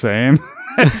Day-Lewis insane.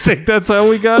 I think that's how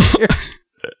we got here.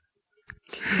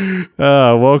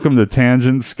 Welcome to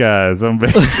Tangent Skies.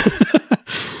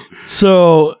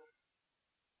 So,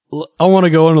 I want to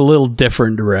go in a little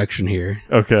different direction here.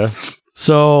 Okay.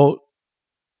 So,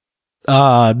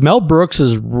 Mel Brooks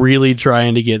is really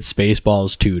trying to get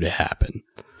Spaceballs 2 to happen.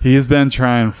 He's been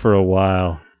trying for a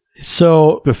while.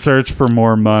 So the search for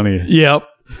more money. Yep.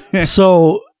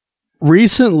 So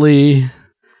recently,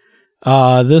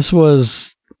 this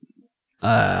was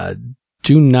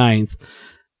June 9th,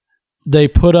 they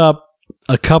put up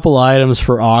a couple items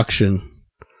for auction.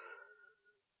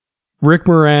 Rick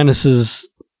Moranis'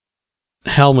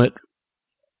 helmet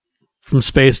from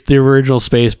the original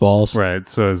Spaceballs. Right,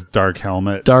 so his Dark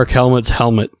Helmet's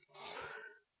helmet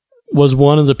was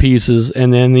one of the pieces,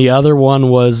 and then the other one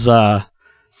was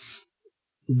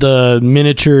the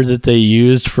miniature that they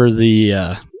used for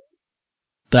the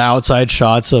outside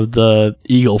shots of the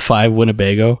Eagle 5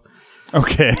 Winnebago.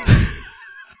 Okay.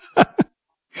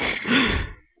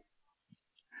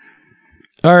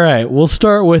 All right, we'll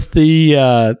start with the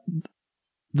I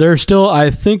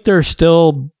think they're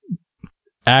still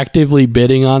actively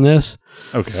bidding on this.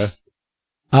 Okay.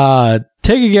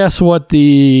 Take a guess what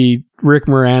the Rick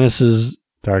Moranis'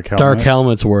 Dark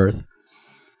Helmet's worth.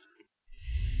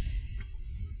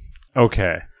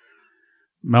 Okay.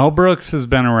 Mel Brooks has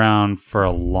been around for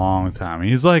a long time.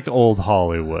 He's like old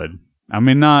Hollywood. I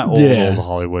mean, not old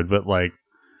Hollywood, but like...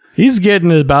 He's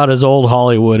getting about as old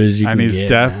Hollywood as you can get. And he's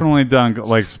definitely done...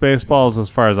 Like, Spaceballs, as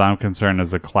far as I'm concerned,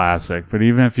 is a classic. But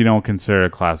even if you don't consider it a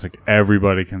classic,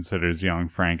 everybody considers Young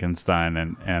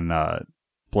Frankenstein and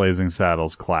Blazing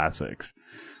Saddles classics.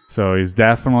 So he's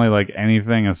definitely, like,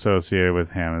 anything associated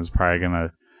with him is probably going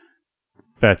to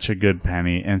fetch a good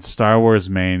penny. And Star Wars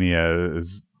Mania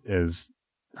is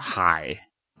high.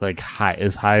 Like,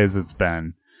 as high as it's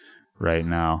been right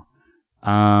now.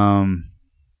 I'm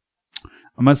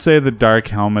going to say the Dark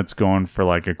Helmet's going for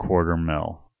like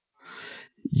 $250,000.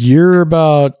 You're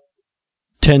about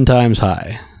 10 times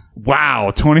high.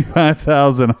 Wow,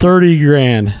 $25,000.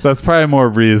 $30,000. That's probably more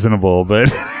reasonable,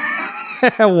 but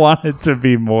I want it to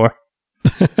be more.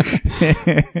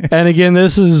 And again,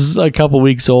 this is a couple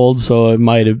weeks old, so it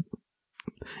might have...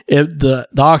 The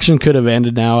auction could have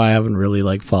ended now. I haven't really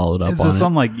like followed up on it. Is this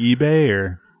on like eBay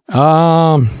or...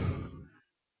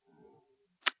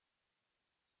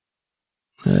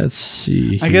 Let's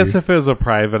see here. I guess if it was a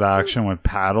private auction with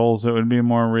paddles, it would be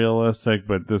more realistic,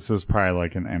 but this is probably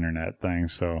like an internet thing,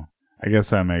 so I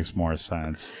guess that makes more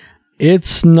sense.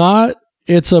 It's not.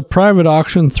 It's a private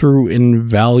auction through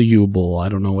Invaluable. I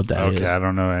don't know what that is. Okay, I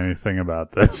don't know anything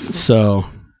about this. So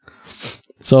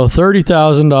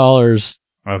 $30,000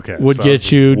 would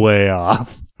get you way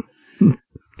off.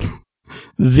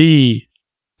 The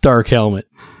Dark Helmet.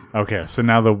 Okay, so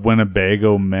now the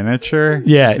Winnebago miniature?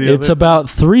 Yeah, it's about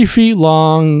 3 feet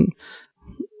long.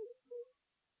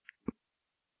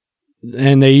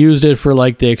 And they used it for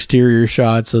like the exterior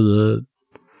shots of the...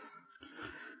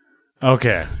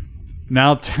 Okay.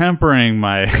 Now tempering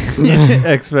my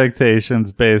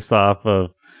expectations based off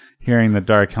of hearing the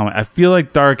Dark Helmet. I feel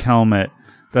like Dark Helmet,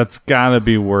 that's got to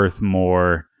be worth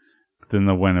more than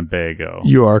the Winnebago.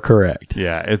 You are correct.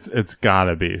 Yeah, it's got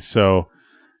to be. So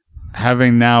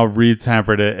having now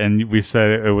retempered it, and we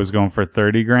said it was going for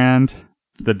 30 grand.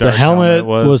 The Dark helmet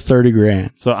was 30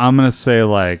 grand. So I'm going to say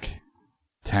like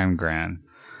 10 grand.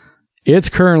 It's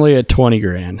currently at 20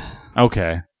 grand.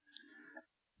 Okay.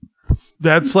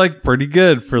 That's like pretty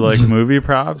good for like movie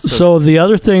props. So the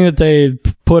other thing that they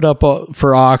put up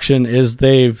for auction is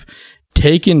they've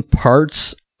taken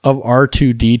parts of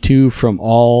R2-D2 from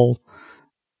all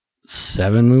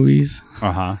 7 movies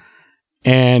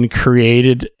and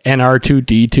created an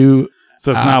R2-D2.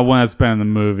 So it's not one that's been in the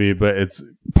movie, but it's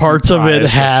parts of it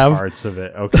have parts of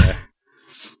it. Okay.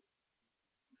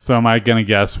 So am I going to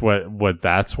guess what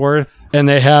that's worth? And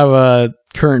they have a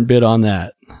current bid on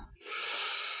that.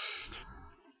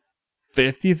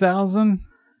 50,000?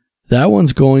 That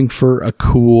one's going for a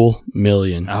cool $1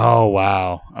 million. Oh,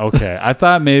 wow. Okay. I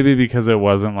thought maybe because it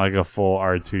wasn't like a full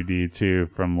R2-D2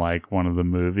 from like one of the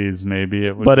movies, maybe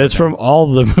it would. But it's from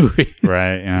all the movies.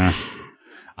 Right. Yeah.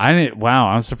 Wow.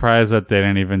 I'm surprised that they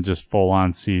didn't even just full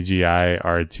on CGI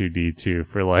R2-D2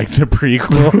 for like the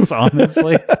prequels,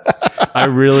 honestly. I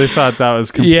really thought that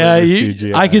was completely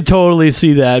CGI. I could totally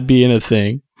see that being a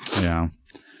thing. Yeah.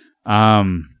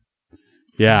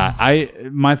 Yeah,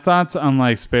 my thoughts on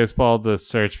like Spaceball, the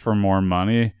search for more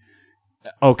money.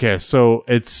 Okay, so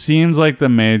it seems like the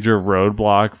major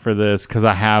roadblock for this, because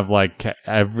I have like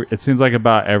it seems like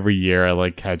about every year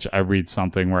I read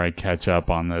something where I catch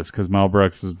up on this, because Mel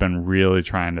Brooks has been really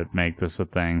trying to make this a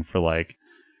thing for like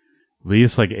at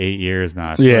least like 8 years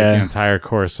now. For like the entire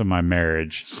course of my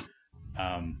marriage.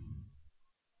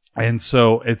 And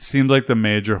so it seems like the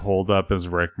major holdup is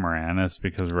Rick Moranis,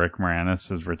 because Rick Moranis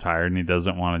is retired and he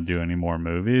doesn't want to do any more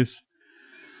movies.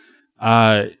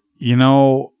 Do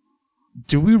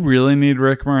we really need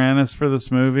Rick Moranis for this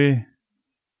movie?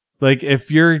 Like, if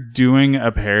you're doing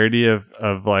a parody of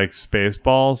like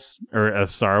Spaceballs or a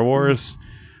Star Wars,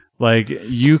 like,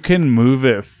 you can move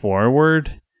it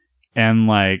forward and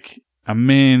like, I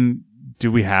mean,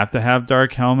 do we have to have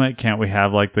Dark Helmet? Can't we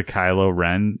have like the Kylo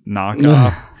Ren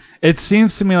knockoff? It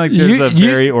seems to me like there's a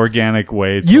very organic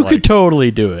way to could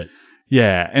totally do it.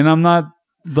 Yeah, and I'm not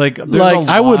like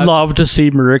I would love to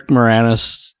see Rick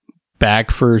Moranis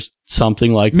back for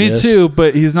something like this. Me too,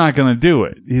 but he's not going to do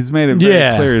it. He's made it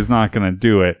very clear he's not going to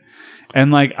do it.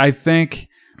 And like I think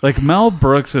like Mel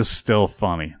Brooks is still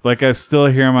funny. Like I still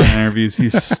hear him on interviews.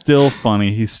 He's still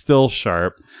funny. He's still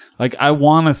sharp. Like I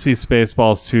want to see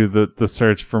Spaceballs 2, the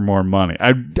search for more money.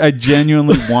 I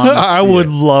genuinely want to see I would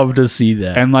love to see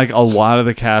that. And like a lot of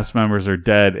the cast members are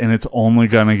dead, and it's only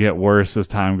going to get worse as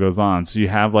time goes on. So you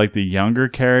have like the younger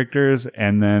characters,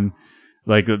 and then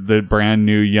like the brand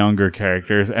new younger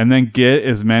characters, and then get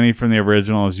as many from the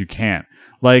original as you can.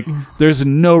 Like there's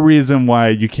no reason why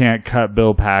you can't cut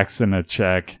Bill Paxton a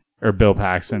check. Or Bill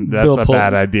Paxton. That's a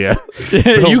bad idea.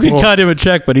 You can cut him a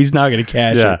check, but he's not going to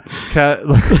cash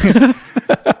it.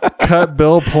 Cut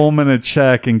Bill Pullman a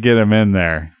check and get him in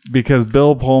there. Because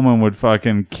Bill Pullman would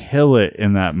fucking kill it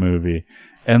in that movie.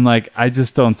 And, like, I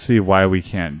just don't see why we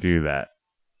can't do that.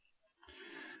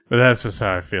 But that's just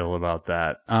how I feel about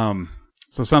that.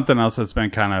 So something else that's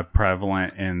been kind of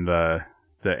prevalent in the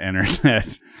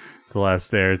internet the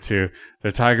last day or two,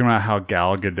 they're talking about how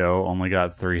Gal Gadot only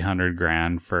got 300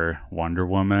 grand for Wonder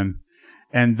Woman.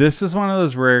 And this is one of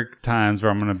those rare times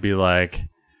where I'm going to be like,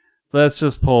 let's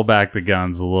just pull back the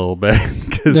guns a little bit.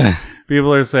 Because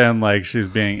people are saying like she's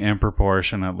being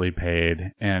disproportionately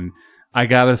paid. And I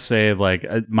got to say, like,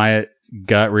 my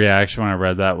gut reaction when I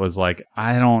read that was like,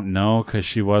 I don't know, because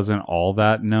she wasn't all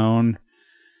that known,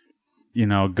 you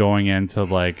know, going into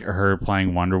like her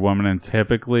playing Wonder Woman. And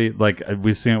typically, like,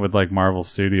 we've seen it with like Marvel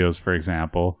Studios, for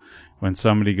example, when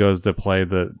somebody goes to play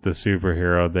the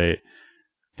superhero, they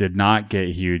did not get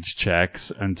huge checks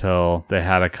until they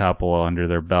had a couple under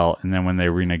their belt, and then when they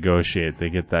renegotiate, they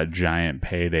get that giant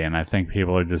payday. And I think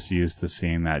people are just used to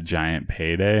seeing that giant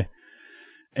payday.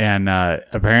 And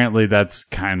apparently that's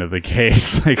kind of the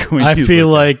case. Like, when I feel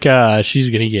like she's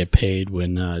gonna get paid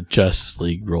when Justice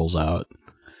League rolls out.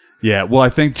 Yeah, well, I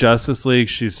think Justice League,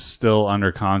 she's still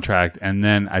under contract, and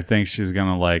then I think she's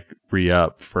gonna like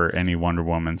re-up for any Wonder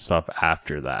Woman stuff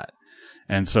after that.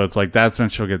 And so it's like that's when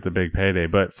she'll get the big payday.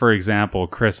 But for example,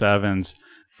 Chris Evans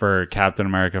for Captain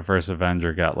America: First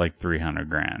Avenger got like 300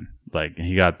 grand. Like,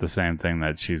 he got the same thing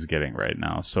that she's getting right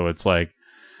now. So it's like,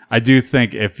 I do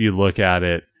think if you look at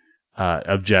it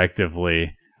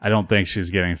objectively, I don't think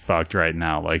she's getting fucked right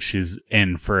now. Like, she's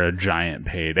in for a giant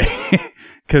payday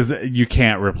because you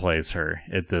can't replace her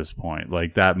at this point.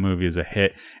 Like, that movie is a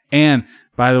hit. And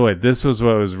by the way, this was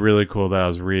what was really cool that I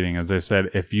was reading. As I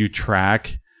said, if you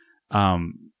track,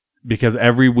 because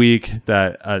every week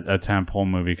that a tentpole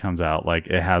movie comes out, like,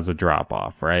 it has a drop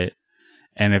off, right?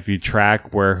 And if you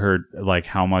track where her, like,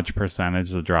 how much percentage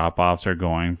the drop offs are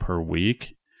going per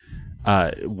week,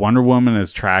 Wonder Woman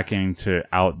is tracking to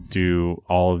outdo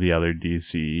all of the other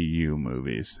DCEU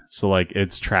movies. So, like,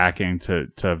 it's tracking to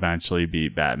eventually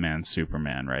beat Batman,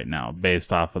 Superman right now,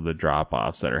 based off of the drop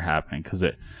offs that are happening. Cause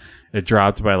it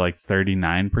dropped by like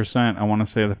 39%, I want to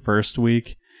say, the first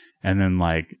week. And then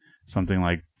like something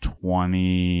like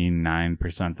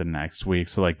 29% the next week.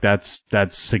 So like that's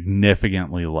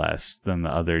significantly less than the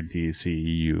other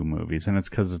DCEU movies. And it's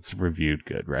cause it's reviewed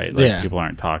good, right? Like people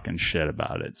aren't talking shit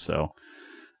about it. So,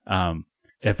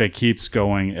 if it keeps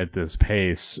going at this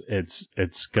pace,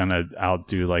 it's gonna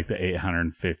outdo like the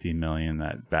 850 million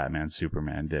that Batman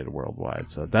Superman did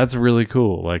worldwide. So that's really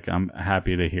cool. Like, I'm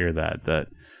happy to hear that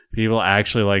people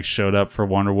actually like showed up for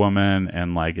Wonder Woman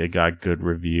and like it got good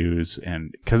reviews,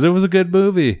 and because it was a good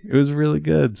movie. It was really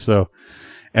good. So,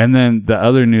 and then the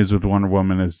other news with Wonder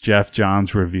Woman is Jeff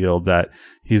Johns revealed that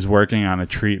he's working on a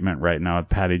treatment right now with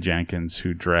Patty Jenkins,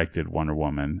 who directed Wonder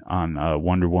Woman, on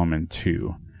Wonder Woman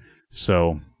 2.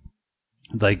 So,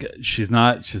 like, she's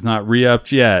not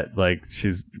re-upped yet. Like,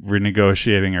 she's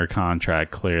renegotiating her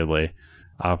contract, clearly,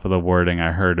 off of the wording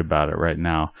I heard about it right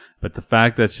now. But the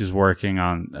fact that she's working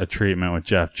on a treatment with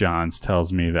Jeff Johns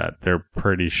tells me that they're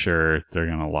pretty sure they're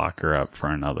going to lock her up for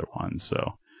another one.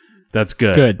 So that's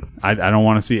good. Good. I don't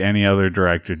want to see any other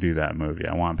director do that movie.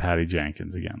 I want Patty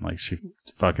Jenkins again. Like, she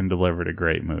fucking delivered a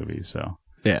great movie. So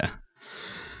yeah.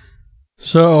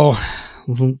 So,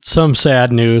 some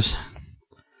sad news.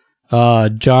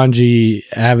 John G.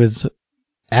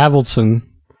 Avildsen,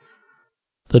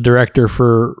 the director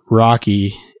for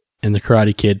Rocky and The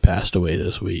Karate Kid, passed away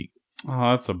this week.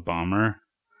 Oh, that's a bummer.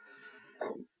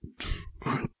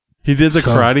 He did The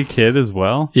Karate Kid as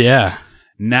well? Yeah.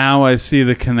 Now I see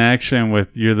the connection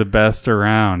with You're the Best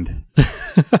Around.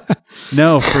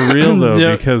 No, for real though,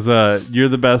 yep. Because You're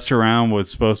the Best Around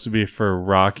was supposed to be for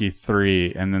Rocky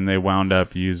 3, and then they wound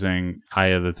up using Eye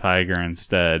of the Tiger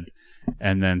instead.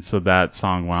 And then so that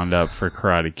song wound up for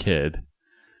Karate Kid.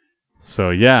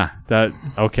 So yeah,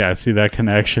 okay, I see that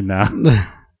connection now.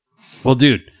 Well,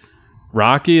 dude,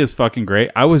 Rocky is fucking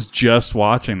great. I was just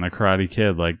watching The Karate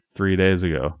Kid like 3 days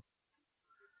ago.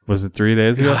 Was it 3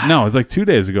 days ago? No, it was like 2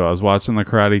 days ago. I was watching The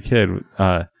Karate Kid.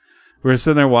 We were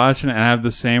sitting there watching it, and I have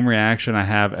the same reaction I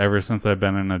have ever since I've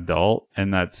been an adult.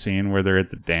 In that scene where they're at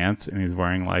the dance, and he's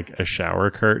wearing like a shower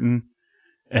curtain,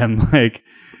 and like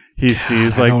he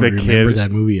sees like the kid. I don't remember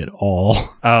that movie at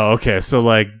all. Oh, okay. So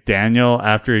like Daniel,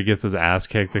 after he gets his ass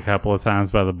kicked a couple of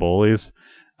times by the bullies,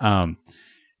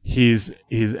 he's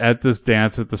at this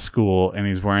dance at the school, and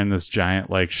he's wearing this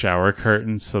giant like shower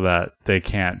curtain so that they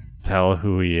can't tell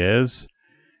who he is,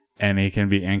 and he can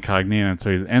be incognito. And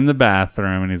so he's in the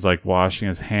bathroom, and he's like washing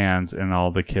his hands, and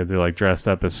all the kids are like dressed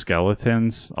up as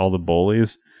skeletons, all the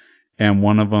bullies, and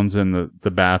one of them's in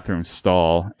the bathroom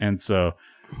stall. And so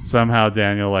somehow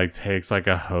Daniel like takes like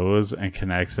a hose and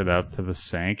connects it up to the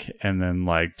sink, and then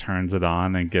like turns it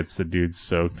on and gets the dude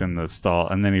soaked in the stall,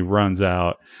 and then he runs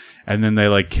out, and then they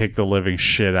like kick the living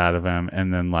shit out of him,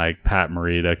 and then like Pat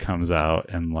Morita comes out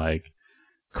and like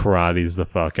karates the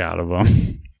fuck out of him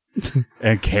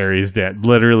and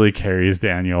literally carries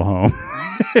Daniel home.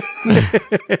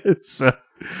 So,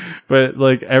 but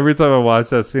like every time I watch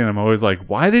that scene, I'm always like,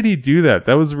 why did he do that?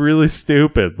 That was really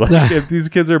stupid. Like, if these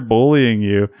kids are bullying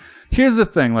you, here's the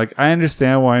thing. Like, I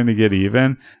understand wanting to get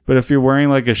even, but if you're wearing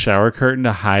like a shower curtain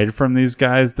to hide from these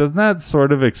guys, doesn't that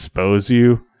sort of expose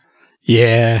you?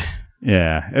 Yeah.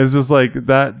 Yeah. It's just like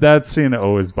that scene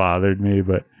always bothered me,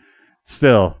 but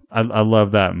still, I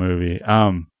love that movie.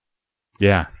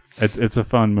 Yeah, it's a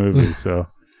fun movie. So,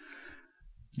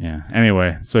 yeah.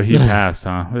 Anyway, so he passed,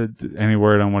 huh? Any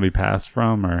word on what he passed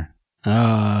from, or?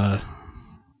 No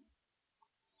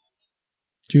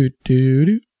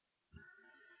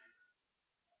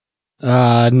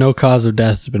cause of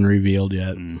death has been revealed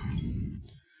yet.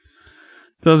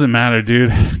 Doesn't matter,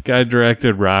 dude. Guy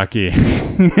directed Rocky.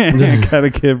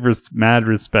 Gotta give mad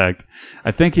respect.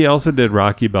 I think he also did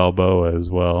Rocky Balboa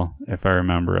as well, if I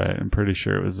remember right. I'm pretty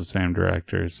sure it was the same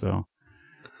director, so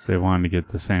they wanted to get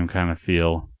the same kind of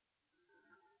feel.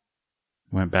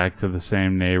 Went back to the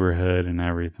same neighborhood and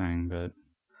everything, but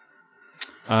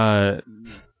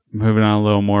moving on a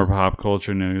little more pop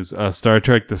culture news. Star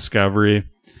Trek Discovery.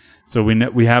 So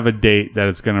we have a date that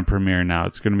it's going to premiere now.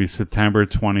 It's going to be September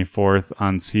 24th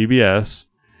on CBS.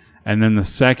 And then the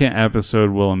second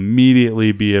episode will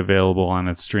immediately be available on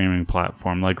its streaming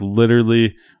platform. Like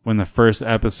literally when the first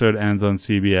episode ends on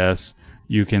CBS,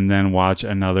 you can then watch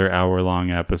another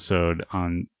hour-long episode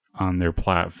on their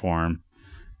platform.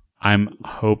 I'm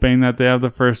hoping that they have the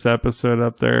first episode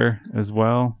up there as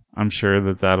well. I'm sure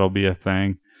that that'll be a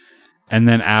thing. And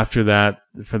then after that,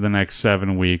 for the next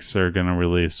 7 weeks, they're going to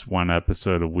release 1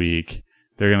 episode a week.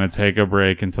 They're going to take a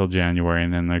break until January,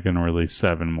 and then they're going to release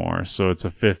 7 more. So it's a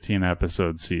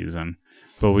 15-episode season.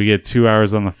 But we get 2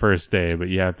 hours on the first day, but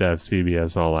you have to have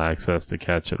CBS All Access to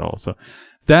catch it all. So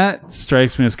that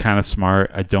strikes me as kind of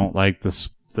smart. I don't like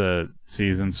the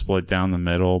season split down the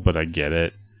middle, but I get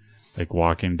it. Like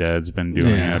Walking Dead's been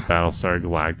doing it. Battlestar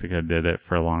Galactica did it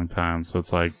for a long time. So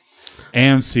it's like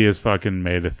AMC has fucking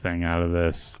made a thing out of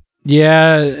this.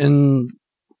 Yeah, and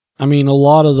I mean, a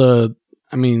lot of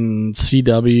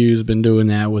CW's been doing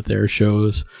that with their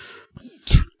shows.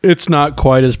 It's not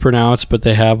quite as pronounced, but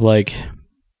they have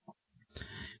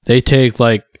they take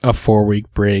like a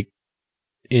 4-week break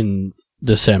in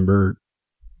December.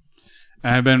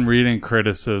 I've been reading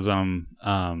criticism.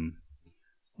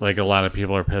 Like a lot of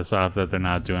people are pissed off that they're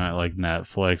not doing it like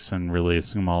Netflix and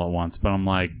releasing them all at once. But I'm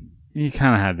like, you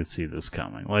kind of had to see this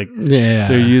coming. Like, yeah,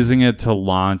 they're using it to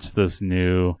launch this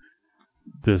new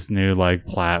like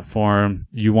platform.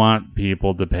 You want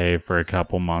people to pay for a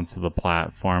couple months of the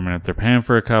platform, and if they're paying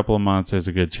for a couple of months, there's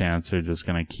a good chance they're just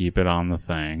going to keep it on the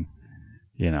thing.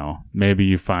 You know, maybe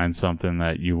you find something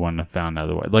that you wouldn't have found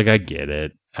otherwise. Like, I get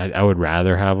it. I would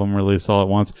rather have them release all at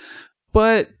once,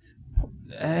 but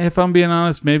if I'm being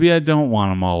honest, maybe I don't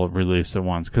want them all released at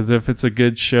once, because if it's a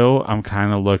good show, I'm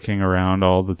kind of looking around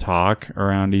all the talk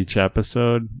around each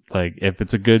episode. Like, if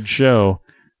it's a good show,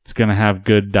 it's going to have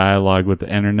good dialogue with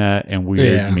the internet and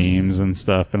weird memes and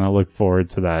stuff, and I look forward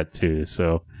to that too.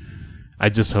 So I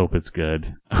just hope it's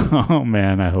good. Oh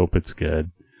man, I hope it's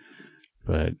good.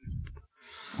 But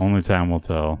only time will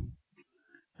tell.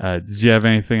 Did you have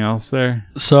anything else there?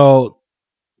 So,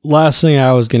 last thing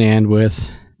I was going to end with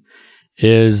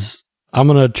is I'm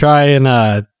going to try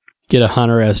and get a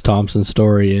Hunter S. Thompson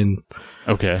story in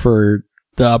for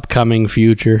the upcoming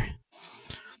future.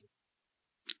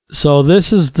 So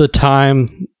this is the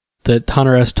time that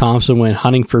Hunter S. Thompson went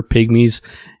hunting for pygmies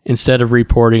instead of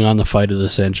reporting on the fight of the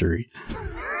century.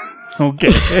 Okay.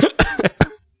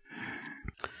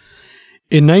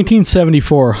 In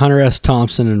 1974, Hunter S.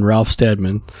 Thompson and Ralph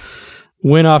Steadman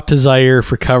went off to Zaire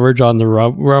for coverage on the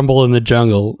Rumble in the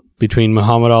Jungle between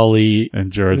Muhammad Ali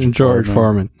and George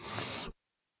Foreman.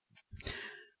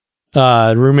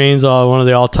 It remains one of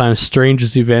the all-time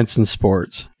strangest events in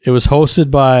sports. It was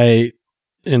hosted by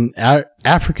an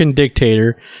African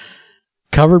dictator,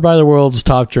 covered by the world's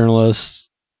top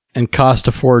journalists, and cost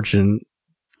a fortune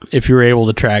if you were able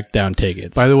to track down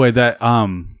tickets. By the way, that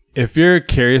if you're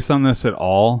curious on this at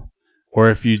all, or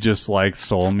if you just like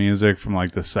soul music from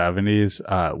like the 70s,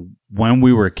 When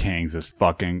We Were Kings is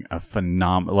fucking a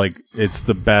phenomenal, like, it's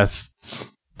the best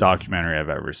documentary I've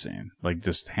ever seen. Like,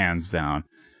 just hands down.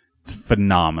 It's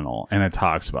phenomenal. And it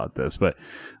talks about this. But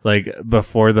like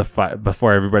before the fight,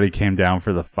 before everybody came down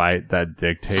for the fight, that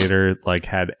dictator like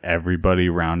had everybody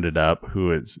rounded up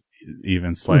who is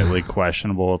even slightly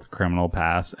questionable with a criminal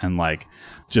past, and like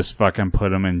just fucking put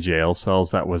them in jail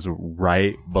cells that was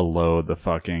right below the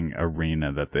fucking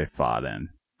arena that they fought in.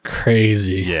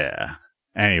 Crazy. Yeah.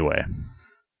 Anyway.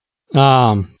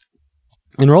 And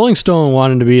Rolling Stone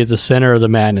wanted to be at the center of the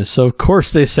madness, so of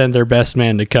course they sent their best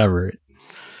man to cover it.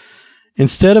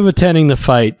 Instead of attending the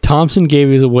fight, Thompson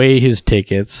gave away his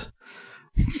tickets,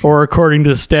 or according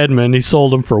to Steadman, he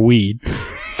sold them for weed.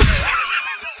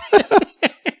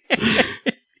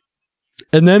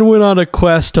 And then went on a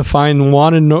quest to find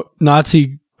wanted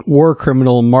Nazi war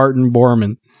criminal Martin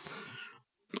Bormann.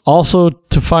 Also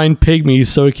to find pygmies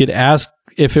so he could ask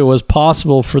if it was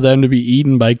possible for them to be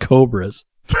eaten by cobras.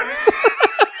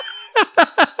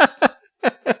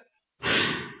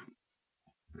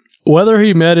 Whether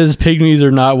he met his pygmies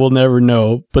or not, we'll never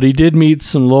know, but he did meet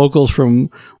some locals from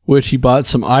which he bought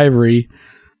some ivory.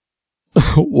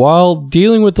 While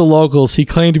dealing with the locals, he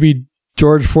claimed to be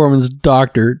George Foreman's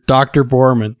doctor, Dr.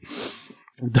 Bormann.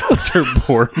 Dr.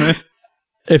 Bormann?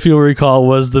 If you'll recall,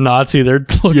 was the Nazi they're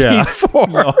looking for.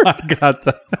 No, I got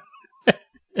that.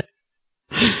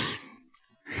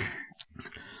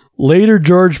 Later,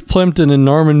 George Plimpton and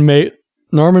Norman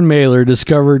Mailer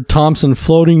discovered Thompson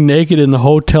floating naked in the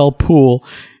hotel pool,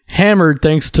 hammered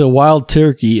thanks to wild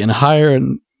turkey and higher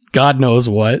and God knows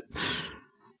what.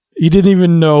 He didn't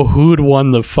even know who'd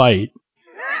won the fight.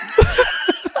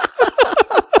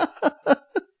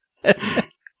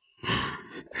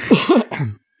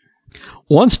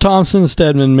 Once Thompson and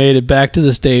Stedman made it back to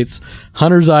the States,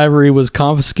 Hunter's ivory was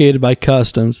confiscated by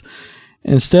customs.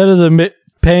 Instead of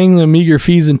paying the meager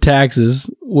fees and taxes,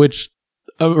 which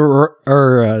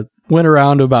went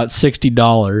around to about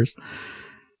 $60,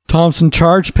 Thompson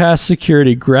charged past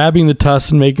security, grabbing the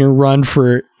tusk and making a run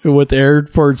for it, with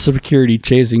airport security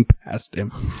chasing past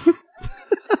him.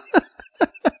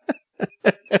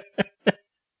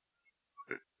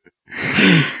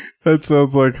 That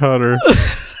sounds like Hunter.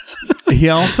 He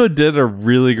also did a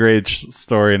really great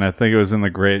story, and I think it was in The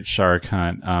Great Shark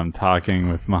Hunt, talking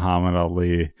with Muhammad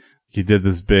Ali. He did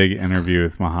this big interview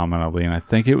with Muhammad Ali, and I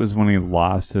think it was when he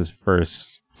lost his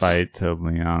first fight to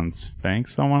Leon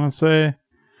Spinks, I want to say. I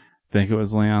think it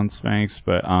was Leon Spinks,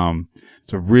 but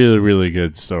it's a really, really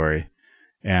good story.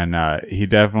 And he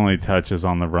definitely touches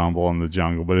on the rumble in the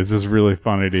jungle, but it's just really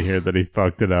funny to hear that he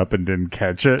fucked it up and didn't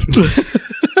catch it.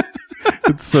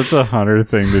 It's such a Hunter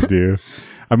thing to do.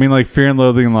 I mean, like, Fear and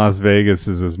Loathing in Las Vegas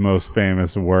is his most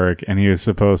famous work, and he was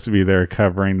supposed to be there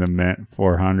covering the Mint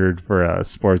 400 for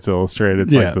Sports Illustrated.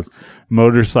 It's like this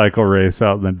motorcycle race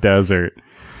out in the desert.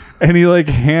 And he, like,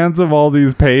 hands him all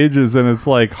these pages, and it's,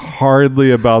 like,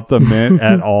 hardly about the Mint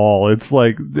at all. It's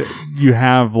like, you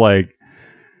have, like,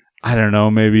 I don't know,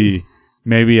 maybe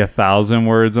 1,000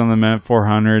 words on the Mint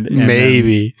 400. And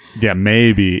maybe.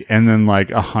 Maybe. And then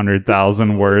like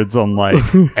 100,000 words on like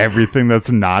everything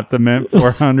that's not the Mint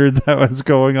 400 that was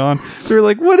going on. They were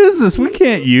like, what is this? We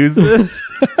can't use this.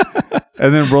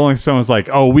 And then Rolling Stone was like,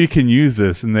 oh, we can use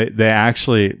this. And they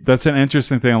actually, that's an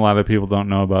interesting thing a lot of people don't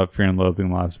know about Fear and Loathing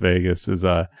in Las Vegas is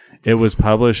it was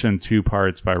published in 2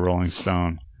 parts by Rolling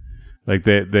Stone. Like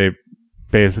they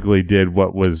basically did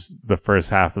what was the first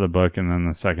half of the book and then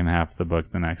the second half of the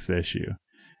book the next issue.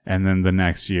 And then the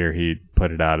next year he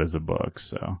put it out as a book.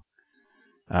 So,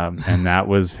 and that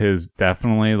was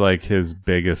definitely like his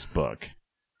biggest book.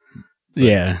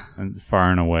 Yeah.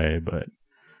 Far and away, but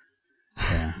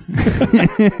yeah.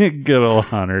 Good old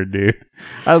Hunter, dude.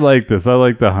 I like this. I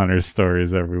like the Hunter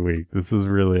stories every week. This is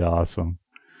really awesome.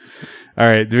 All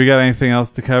right. Do we got anything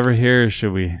else to cover here? Or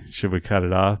should we cut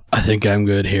it off? I think I'm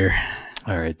good here.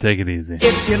 All right, take it easy.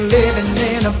 If you're living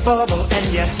in a bubble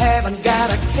and you haven't got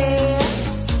a care,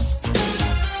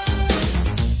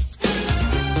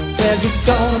 well, you're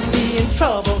gonna be in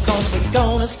trouble, 'cause we're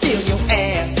gonna steal your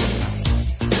air.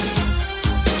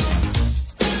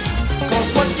 'Cause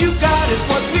what you got is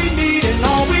what we need, and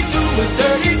all we do is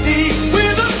dirty deeds.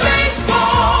 We're the Space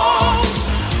Wolves.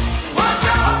 Watch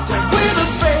out! We're the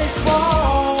Space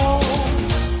Wolves.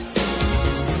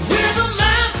 We're the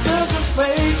masters of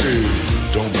space. Hey,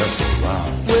 don't mess around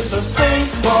with the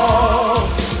Space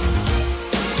Wolves.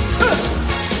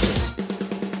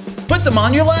 Put them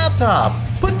on your laptop.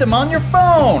 Put them on your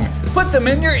phone. Put them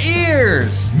in your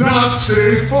ears. Not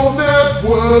Safe for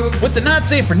Network. With the Not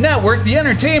Safe for Network, the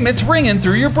entertainment's ringing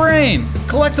through your brain.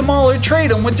 Collect them all or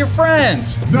trade them with your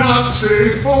friends. Not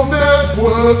Safe for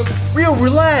Network. Real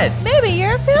Roulette. Maybe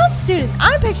you're a film student.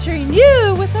 I'm picturing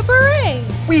you with a beret.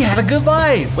 We Had a Good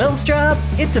Life. Well, Straub,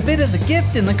 it's a bit of the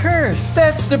gift and the curse.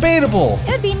 That's debatable.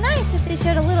 It'd be nice if they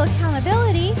showed a little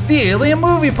accountability. The Alien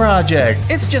Movie Project.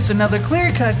 It's just another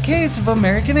clear-cut case of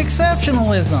American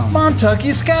exceptionalism.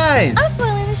 Montucky Skies. I'm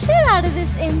spoiling the shit out of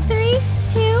this in 3,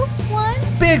 2, 1.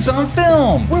 Biggs on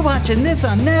Film. We're watching this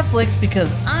on Netflix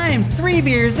because I'm 3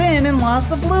 beers in and lost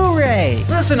the Blu-ray.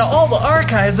 Listen to all the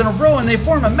archives in a row and they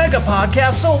form a mega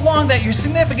podcast so long that your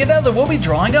significant other will be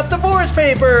drawing up divorce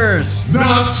papers.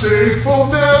 Not Safe for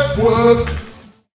Network.